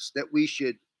holiness that we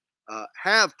should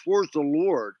have towards the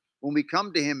Lord when we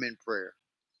come to him in prayer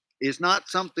is not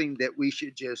something that we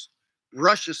should just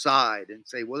brush aside and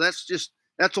say, well,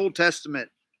 that's Old Testament.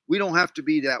 We don't have to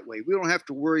be that way. We don't have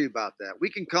to worry about that. We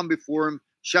can come before him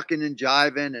shucking and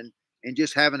jiving and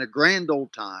just having a grand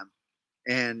old time.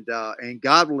 And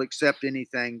God will accept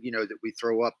anything, that we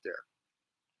throw up there.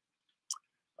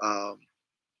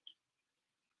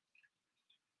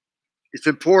 It's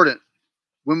important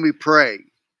when we pray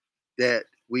that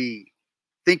we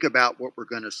think about what we're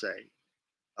going to say.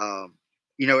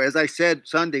 As I said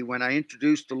Sunday when I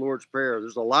introduced the Lord's Prayer,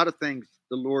 there's a lot of things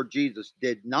the Lord Jesus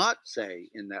did not say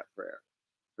in that prayer.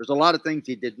 There's a lot of things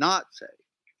he did not say.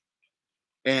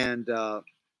 And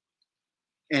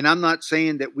I'm not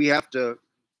saying that we have to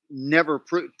never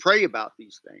pray about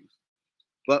these things.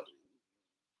 But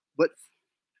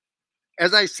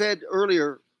as I said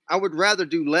earlier, I would rather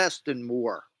do less than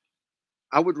more.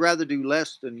 I would rather do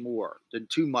less than more, than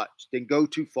too much, than go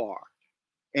too far.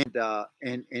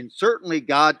 And certainly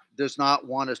God does not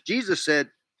want us. Jesus said,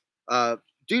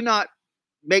 do not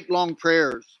make long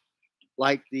prayers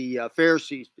like the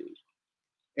Pharisees do,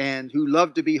 and who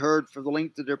love to be heard for the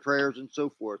length of their prayers and so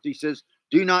forth. He says,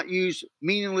 do not use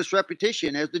meaningless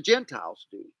repetition as the Gentiles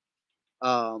do,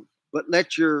 but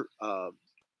let your,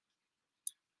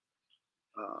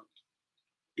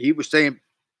 he was saying,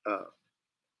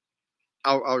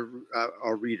 I'll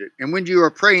read it. And when you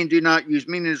are praying, do not use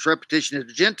meaningless repetition as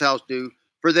the Gentiles do,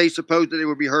 for they suppose that they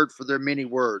will be heard for their many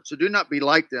words. So do not be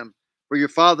like them, for your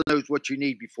Father knows what you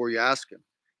need before you ask him.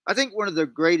 I think one of the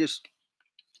greatest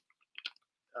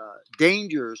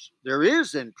dangers there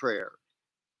is in prayer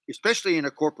especially in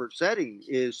a corporate setting,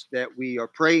 is that we are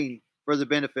praying for the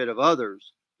benefit of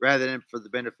others rather than for the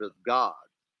benefit of God.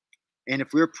 And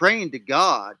if we're praying to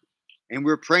God and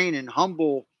we're praying in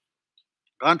humble,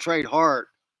 contrite heart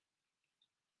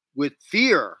with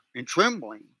fear and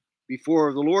trembling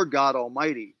before the Lord God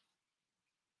Almighty,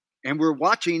 and we're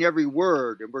watching every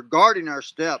word and we're guarding our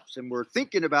steps and we're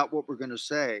thinking about what we're going to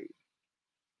say,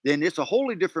 then it's a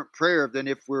wholly different prayer than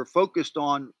if we're focused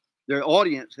on the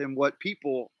audience and what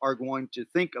people are going to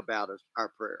think about us, our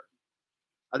prayer.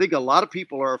 I think a lot of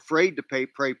people are afraid to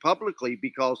pray publicly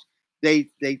because they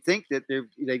think that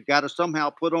they've got to somehow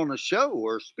put on a show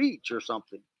or a speech or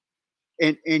something.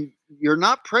 And you're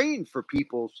not praying for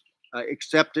people's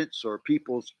acceptance or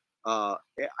people's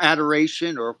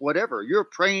adoration or whatever. You're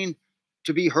praying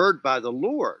to be heard by the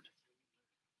Lord.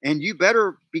 And you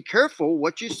better be careful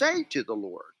what you say to the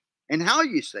Lord and how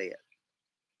you say it.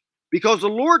 Because the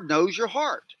Lord knows your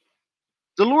heart.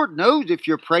 The Lord knows if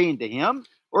you're praying to him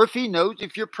or if he knows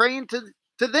if you're praying to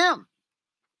them.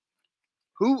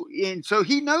 And so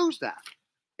he knows that.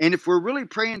 And if we're really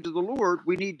praying to the Lord,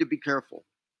 we need to be careful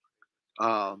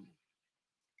and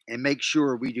make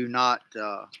sure we do not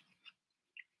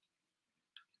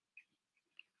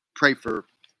pray for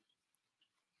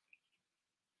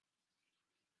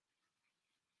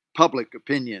public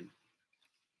opinion.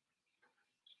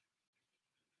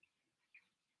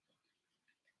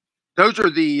 Those are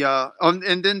the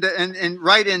and then and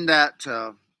right in that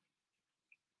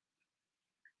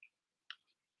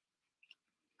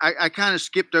I kind of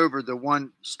skipped over the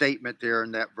one statement there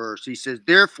in that verse. He says,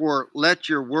 "Therefore, let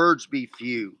your words be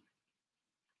few,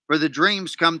 for the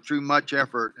dreams come through much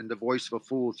effort, and the voice of a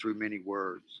fool through many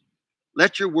words."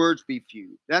 Let your words be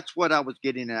few. That's what I was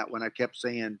getting at when I kept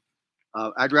saying,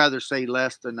 "I'd rather say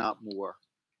less than not more."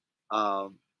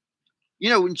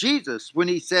 When Jesus, when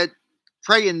he said,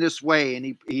 "Pray in this way," and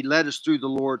he led us through the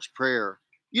Lord's Prayer.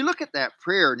 You look at that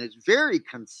prayer, and it's very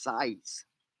concise.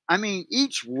 I mean,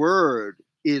 each word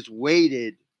is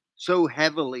weighted so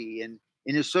heavily and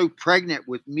is so pregnant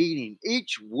with meaning.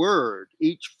 Each word,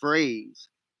 each phrase.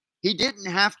 He didn't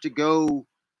have to go,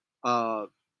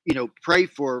 pray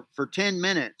for 10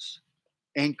 minutes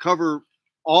and cover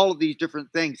all of these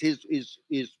different things. His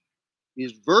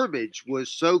verbiage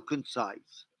was so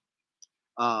concise.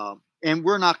 And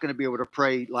we're not going to be able to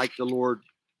pray like the Lord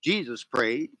Jesus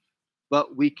prayed,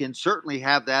 but we can certainly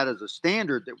have that as a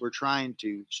standard that we're trying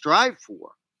to strive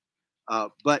for.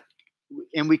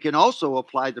 And we can also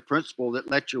apply the principle that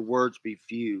let your words be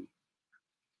few.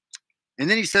 And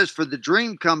then he says, "For the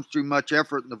dream comes through much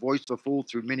effort, and the voice of a fool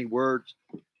through many words."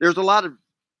 There's a lot of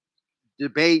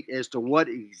debate as to what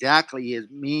exactly it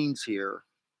means here,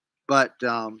 but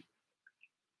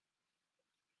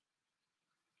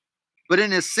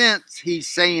in a sense, he's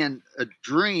saying a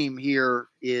dream here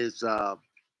is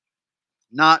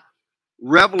not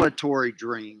revelatory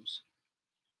dreams,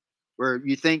 where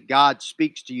you think God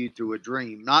speaks to you through a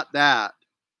dream. Not that,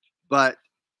 but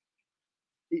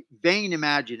vain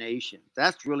imagination.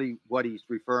 That's really what he's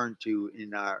referring to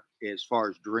as far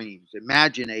as dreams,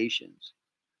 imaginations,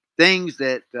 things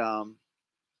that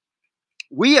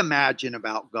we imagine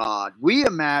about God. We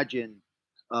imagine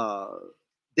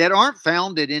that aren't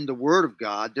founded in the Word of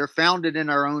God. They're founded in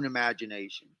our own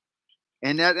imagination.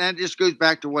 And that just goes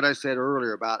back to what I said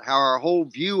earlier about how our whole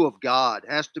view of God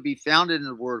has to be founded in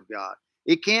the Word of God.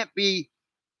 It can't be,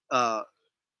 God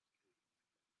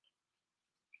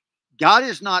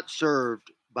is not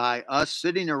served by us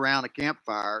sitting around a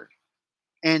campfire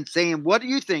and saying, "What do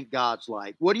you think God's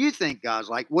like? What do you think God's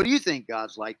like? What do you think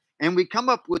God's like?" And we come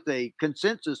up with a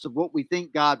consensus of what we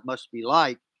think God must be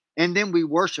like, and then we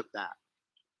worship that.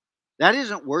 That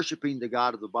isn't worshiping the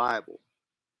God of the Bible.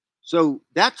 So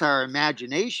that's our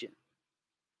imagination.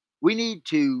 We need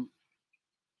to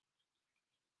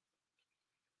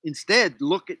instead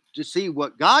look to see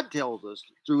what God tells us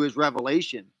through his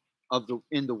revelation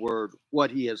in the word, what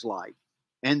he is like,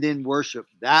 and then worship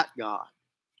that God.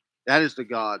 That is the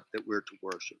God that we're to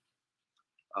worship.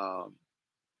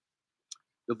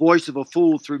 The voice of a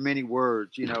fool through many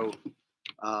words.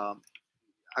 I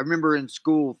remember in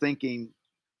school thinking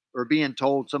or being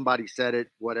told, somebody said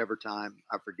it, whatever time,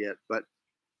 I forget, but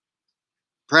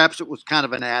perhaps it was kind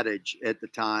of an adage at the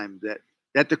time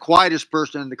that the quietest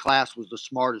person in the class was the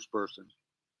smartest person.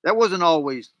 That wasn't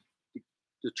always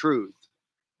the truth,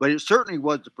 but it certainly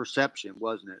was the perception,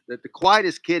 wasn't it? That the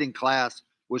quietest kid in class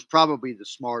was probably the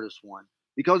smartest one,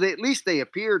 because at least they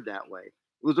appeared that way.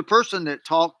 It was a person that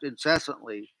talked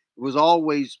incessantly, was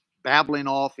always babbling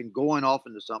off and going off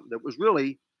into something that was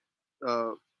really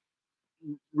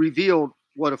revealed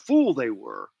what a fool they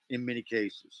were in many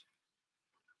cases.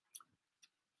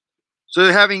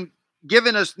 So having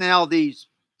given us now these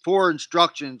 4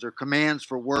 instructions or commands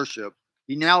for worship,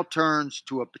 he now turns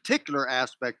to a particular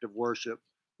aspect of worship,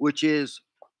 which is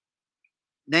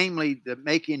namely the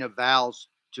making of vows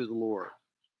to the Lord.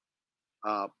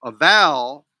 A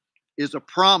vow is a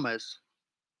promise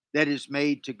that is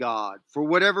made to God for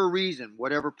whatever reason,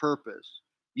 whatever purpose.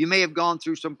 You may have gone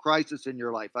through some crisis in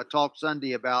your life. I talked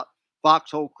Sunday about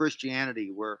foxhole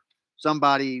Christianity, where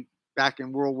somebody back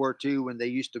in World War II, when they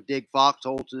used to dig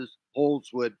holes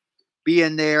would be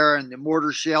in there, and the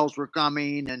mortar shells were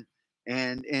coming,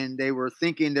 and they were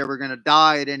thinking they were going to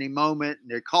die at any moment, and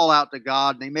they call out to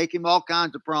God, and they make him all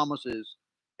kinds of promises.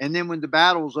 And then when the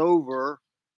battle's over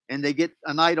and they get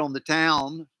a night on the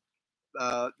town,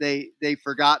 they've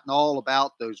forgotten all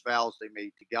about those vows they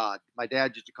made to God. My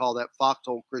dad used to call that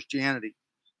foxhole Christianity.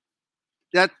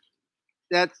 That's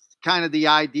kind of the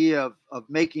idea of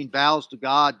making vows to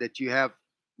God that you have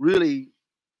really,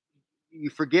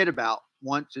 you forget about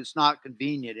once it's not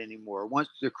convenient anymore, once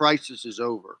the crisis is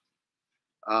over.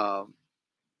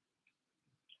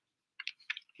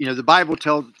 The Bible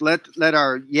tells let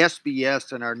our yes be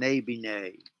yes and our nay be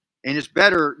nay. And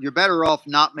you're better off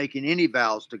not making any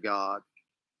vows to God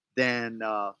than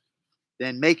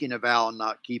making a vow and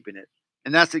not keeping it.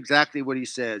 And that's exactly what he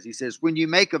says. He says, when you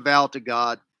make a vow to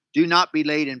God, do not be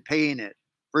late in paying it,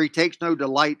 for he takes no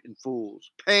delight in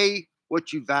fools. Pay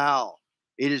what you vow.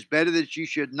 It is better that you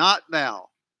should not vow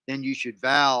than you should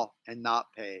vow and not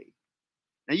pay.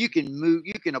 Now you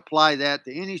can apply that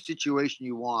to any situation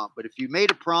you want, but if you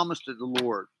made a promise to the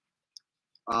Lord,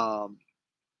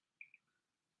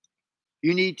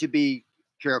 you need to be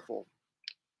careful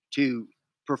to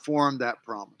perform that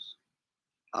promise.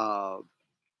 I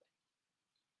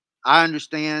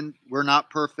understand we're not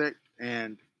perfect,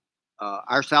 and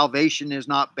our salvation is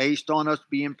not based on us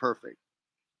being perfect.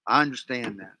 I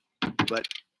understand that. But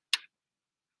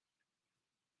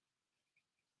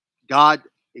God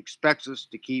expects us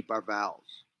to keep our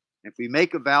vows. If we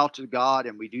make a vow to God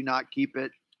and we do not keep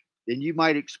it, then you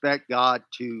might expect God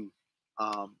to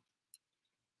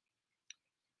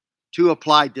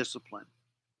apply discipline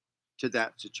to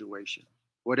that situation,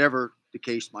 whatever the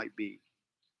case might be.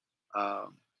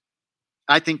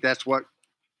 I think that's what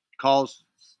caused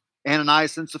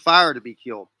Ananias and Sapphira to be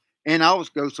killed. And I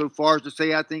would go so far as to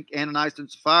say I think Ananias and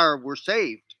Sapphira were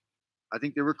saved. I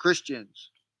think they were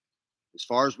Christians. As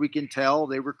far as we can tell,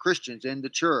 they were Christians in the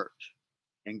church.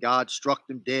 And God struck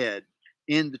them dead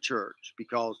in the church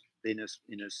because, in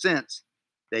a sense,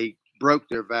 they broke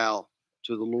their vow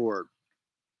to the Lord.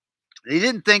 They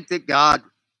didn't think that God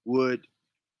would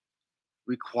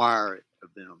require it of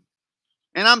them.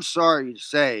 And I'm sorry to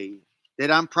say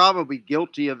that I'm probably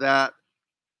guilty of that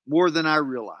more than I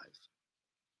realize.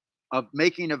 Of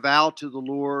making a vow to the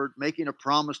Lord, making a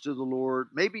promise to the Lord,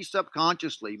 maybe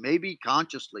subconsciously, maybe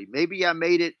consciously. Maybe I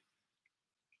made it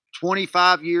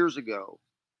 25 years ago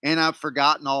and I've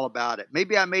forgotten all about it.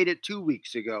 Maybe I made it 2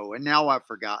 weeks ago and now I've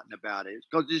forgotten about it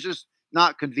because it's just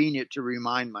not convenient to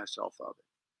remind myself of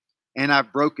it. And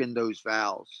I've broken those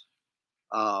vows,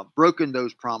 broken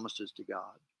those promises to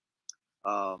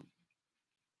God.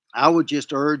 I would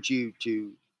just urge you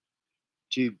to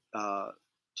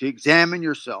examine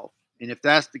yourself. And if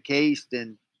that's the case,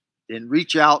 then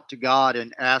reach out to God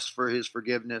and ask for his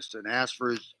forgiveness and ask for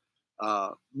his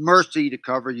mercy to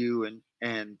cover you,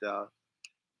 and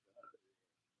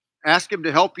ask him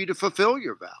to help you to fulfill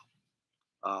your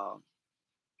vow.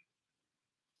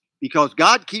 Because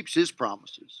God keeps his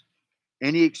promises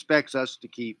and he expects us to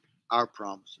keep our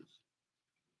promises.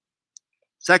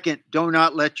 Second, do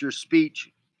not let your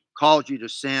speech cause you to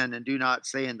sin, and do not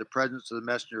say in the presence of the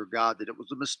messenger of God that it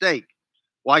was a mistake.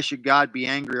 Why should God be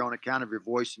angry on account of your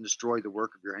voice and destroy the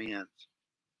work of your hands?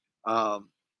 The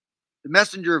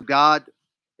messenger of God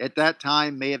at that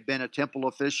time may have been a temple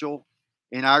official.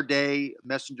 In our day, a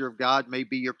messenger of God may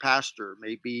be your pastor,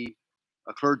 may be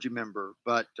a clergy member,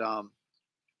 but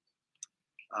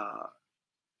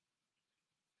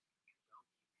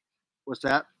what's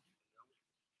that?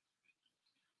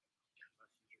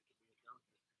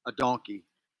 A donkey.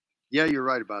 Yeah, you're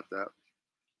right about that.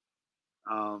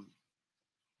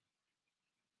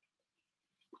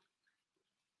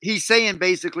 He's saying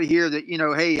basically here that,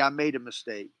 hey, I made a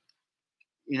mistake.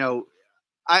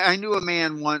 I knew a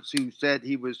man once who said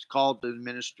he was called to the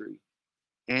ministry,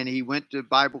 and he went to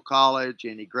Bible college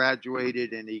and he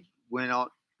graduated and he went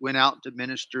out to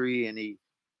ministry, and he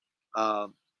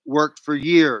worked for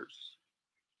years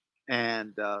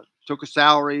and took a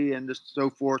salary and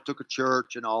so forth, took a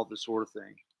church and all this sort of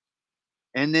thing.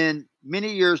 And then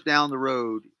many years down the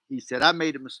road, he said, I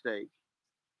made a mistake.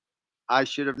 I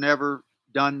should have never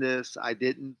done this. I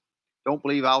didn't don't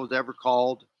believe I was ever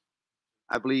called.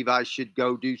 I believe I should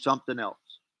go do something else.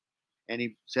 And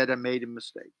he said I made a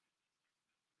mistake.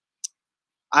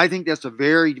 I think that's a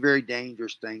very, very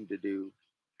dangerous thing to do.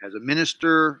 As a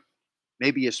minister,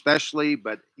 maybe especially,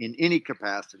 but in any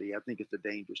capacity, I think it's a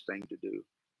dangerous thing to do.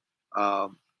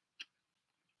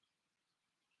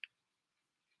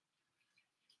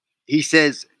 He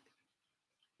says,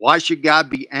 why should God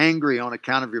be angry on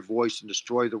account of your voice and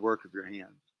destroy the work of your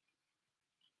hands?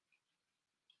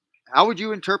 How would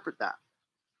you interpret that?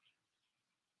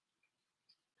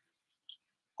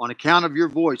 On account of your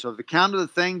voice, on account of the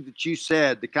thing that you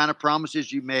said, the kind of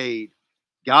promises you made,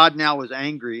 God now is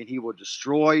angry and he will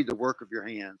destroy the work of your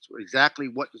hands. Exactly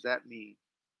what does that mean?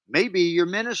 Maybe your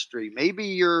ministry, maybe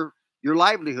your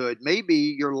livelihood, maybe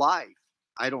your life.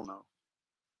 I don't know.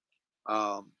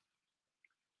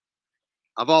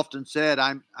 I've often said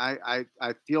I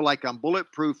feel like I'm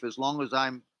bulletproof as long as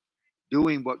I'm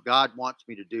doing what God wants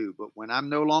me to do. But when I'm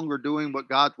no longer doing what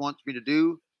God wants me to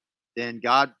do, then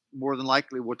God more than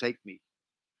likely will take me.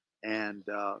 And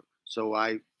so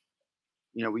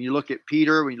when you look at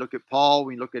Peter, when you look at Paul,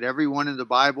 when you look at everyone in the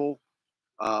Bible,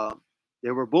 uh,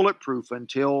 they were bulletproof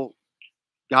until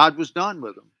God was done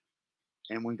with them.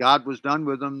 And when God was done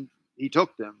with them, he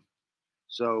took them.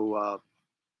 So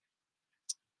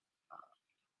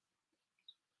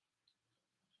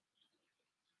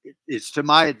it's to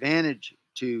my advantage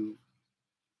to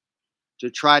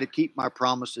try to keep my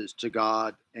promises to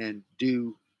God and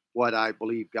do what I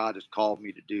believe God has called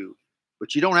me to do.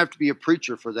 But you don't have to be a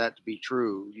preacher for that to be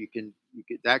true. You can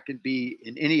that can be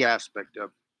in any aspect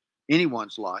of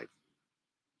anyone's life.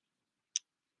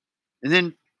 And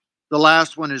then the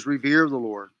last one is revere the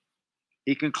Lord.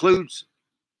 He concludes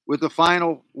with a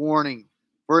final warning.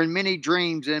 For in many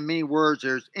dreams and many words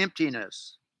there's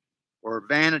emptiness or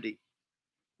vanity.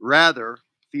 Rather,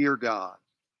 fear God.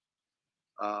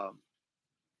 Um,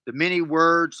 the many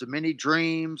words, the many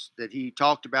dreams that he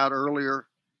talked about earlier,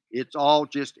 it's all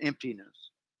just emptiness.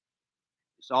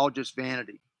 It's all just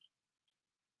vanity.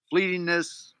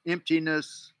 Fleetingness,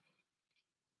 emptiness,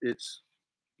 it's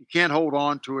you can't hold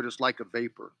on to it. It's like a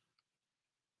vapor.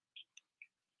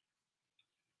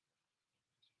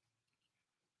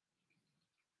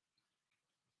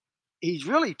 He's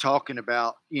really talking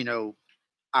about,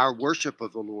 our worship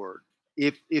of the Lord.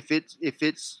 If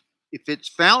it's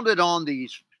founded on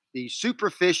these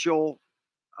superficial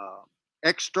uh,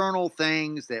 external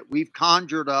things that we've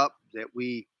conjured up, that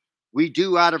we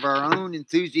do out of our own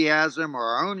enthusiasm or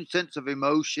our own sense of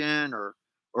emotion or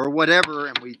whatever,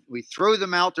 and we throw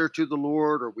them out there to the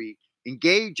Lord, or we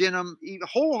engage in them even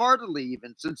wholeheartedly,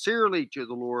 even sincerely to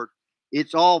the Lord,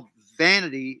 it's all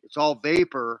vanity, it's all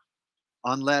vapor,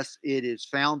 unless it is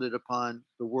founded upon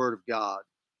the Word of God.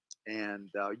 And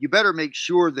you better make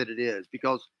sure that it is,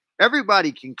 because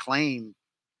everybody can claim,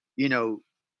 you know,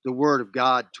 the Word of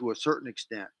God to a certain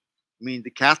extent. I mean, the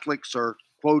Catholics are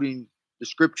quoting the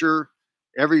Scripture.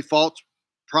 Every false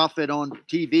prophet on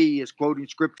TV is quoting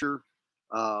Scripture.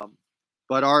 Um,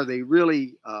 but are they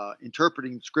really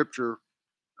interpreting Scripture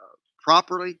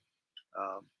properly?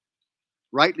 Um,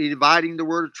 Rightly dividing the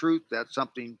word of truth? That's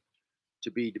something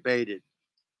to be debated.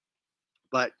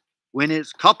 But when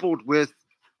it's coupled with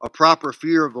a proper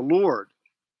fear of the Lord,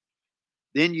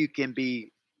 then you can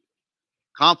be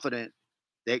confident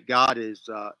that God is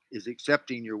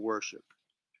accepting your worship,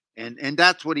 and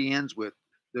that's what he ends with: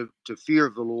 to fear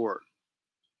of the Lord.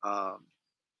 Um,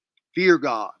 Fear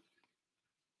God.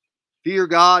 Fear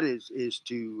God is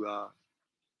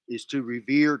to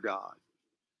revere God,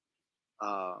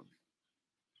 um,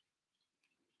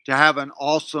 to have an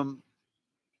awesome,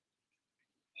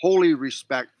 holy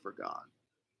respect for God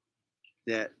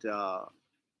that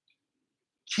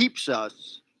keeps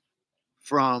us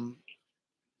from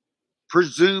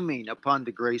presuming upon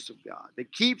the grace of God,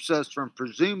 that keeps us from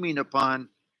presuming upon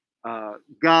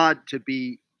God to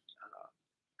be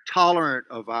tolerant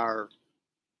of our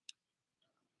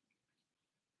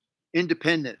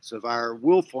independence, of our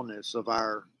willfulness, of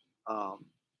um,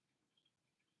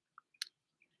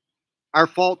 our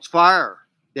false fire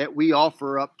that we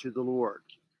offer up to the Lord,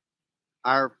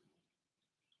 our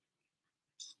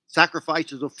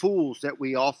sacrifices of fools that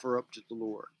we offer up to the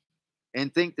Lord,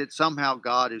 and think that somehow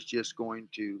God is just going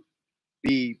to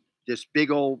be this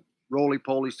big old roly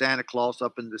poly Santa Claus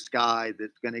up in the sky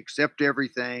that's going to accept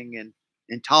everything and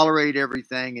tolerate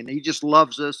everything. And he just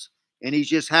loves us. And he's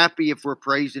just happy if we're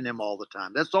praising him all the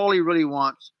time. That's all he really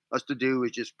wants us to do,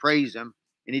 is just praise him.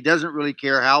 And he doesn't really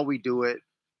care how we do it,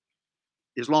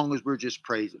 as long as we're just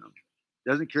praising him.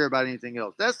 Doesn't care about anything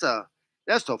else. That's a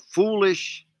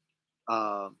foolish,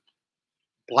 uh,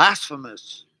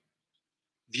 blasphemous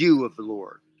view of the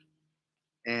Lord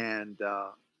and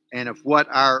of what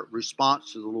our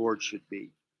response to the Lord should be.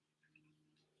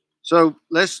 So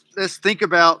let's think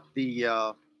about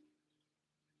the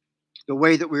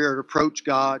way that we are to approach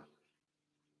God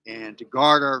and to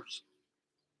guard our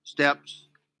steps,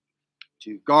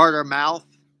 to guard our mouth,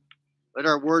 let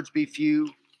our words be few,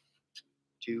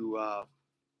 to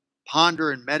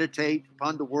ponder and meditate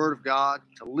upon the Word of God,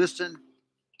 to listen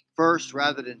first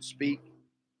rather than speak,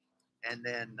 and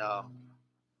then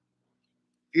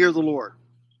fear the Lord.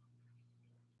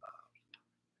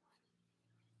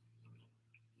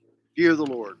 Fear the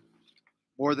Lord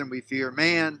more than we fear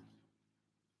man.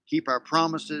 Keep our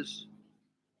promises.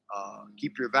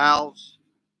 Keep your vows.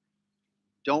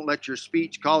 Don't let your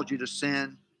speech cause you to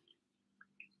sin.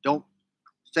 Don't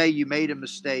say you made a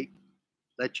mistake.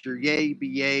 Let your yea be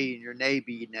yea and your nay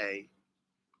be nay.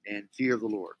 And fear the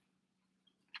Lord.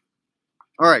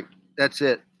 All right, that's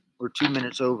it. We're 2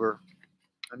 minutes over.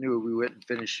 I knew we wouldn't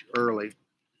finish early.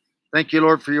 Thank you,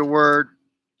 Lord, for your word.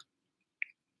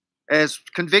 As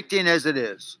convicting as it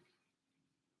is,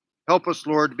 help us,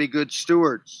 Lord, to be good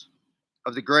stewards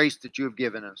of the grace that you have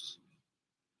given us,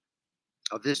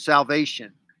 of this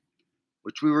salvation,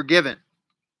 which we were given,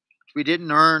 which we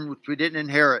didn't earn, which we didn't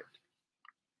inherit,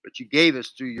 but you gave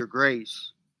us through your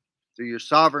grace, through your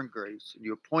sovereign grace, and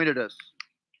you appointed us.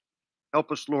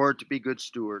 Help us, Lord, to be good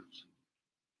stewards.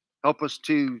 Help us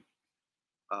to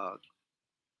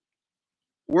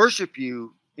worship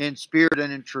you in spirit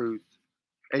and in truth,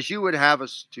 as you would have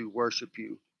us to worship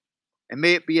you. And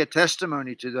may it be a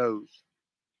testimony to those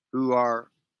who are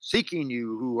seeking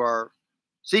you, who are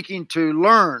seeking to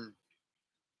learn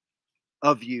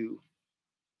of you,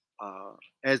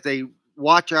 as they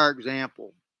watch our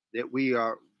example, that we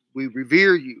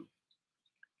revere you,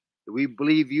 that we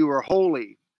believe you are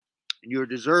holy and you are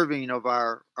deserving of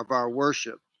our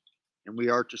worship, and we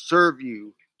are to serve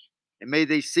you. And may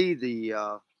they see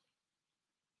the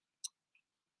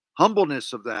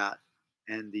humbleness of that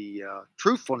and the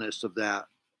truthfulness of that,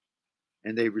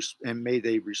 and may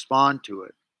they respond to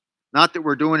it. Not that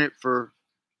we're doing it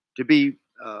to be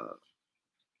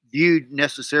viewed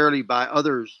necessarily by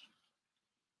others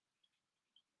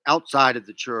outside of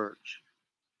the church,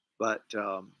 but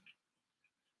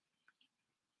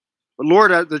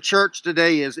Lord, the church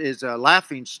today is a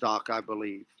laughing stock, I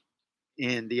believe,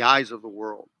 in the eyes of the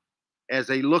world, as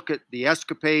they look at the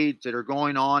escapades that are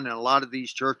going on in a lot of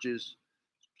these churches,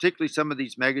 particularly some of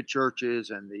these mega churches,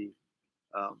 and the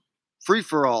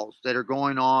free-for-alls that are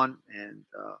going on, and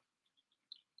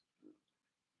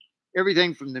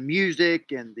everything from the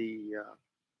music and the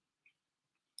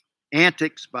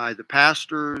antics by the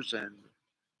pastors, and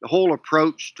the whole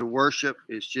approach to worship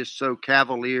is just so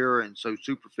cavalier and so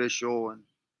superficial,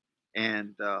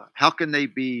 and how can they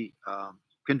be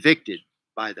convicted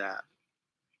by that?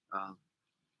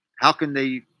 How can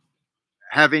they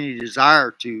have any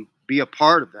desire to be a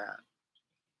part of that?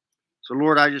 So,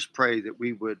 Lord, I just pray that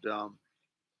we would turn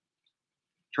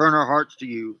our hearts to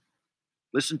you,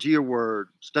 listen to your word,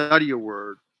 study your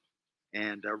word,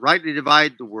 and rightly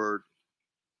divide the word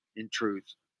in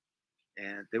truth,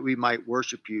 and that we might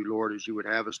worship you, Lord, as you would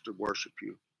have us to worship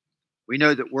you. We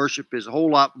know that worship is a whole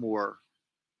lot more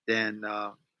than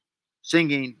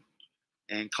singing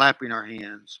and clapping our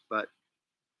hands, but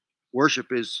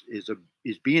worship is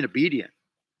being obedient.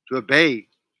 To obey,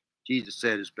 Jesus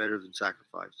said, is better than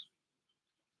sacrifice.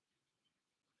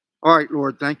 All right,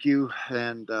 Lord, thank you,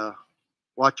 and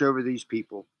watch over these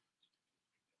people.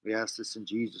 We ask this in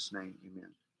Jesus' name. Amen.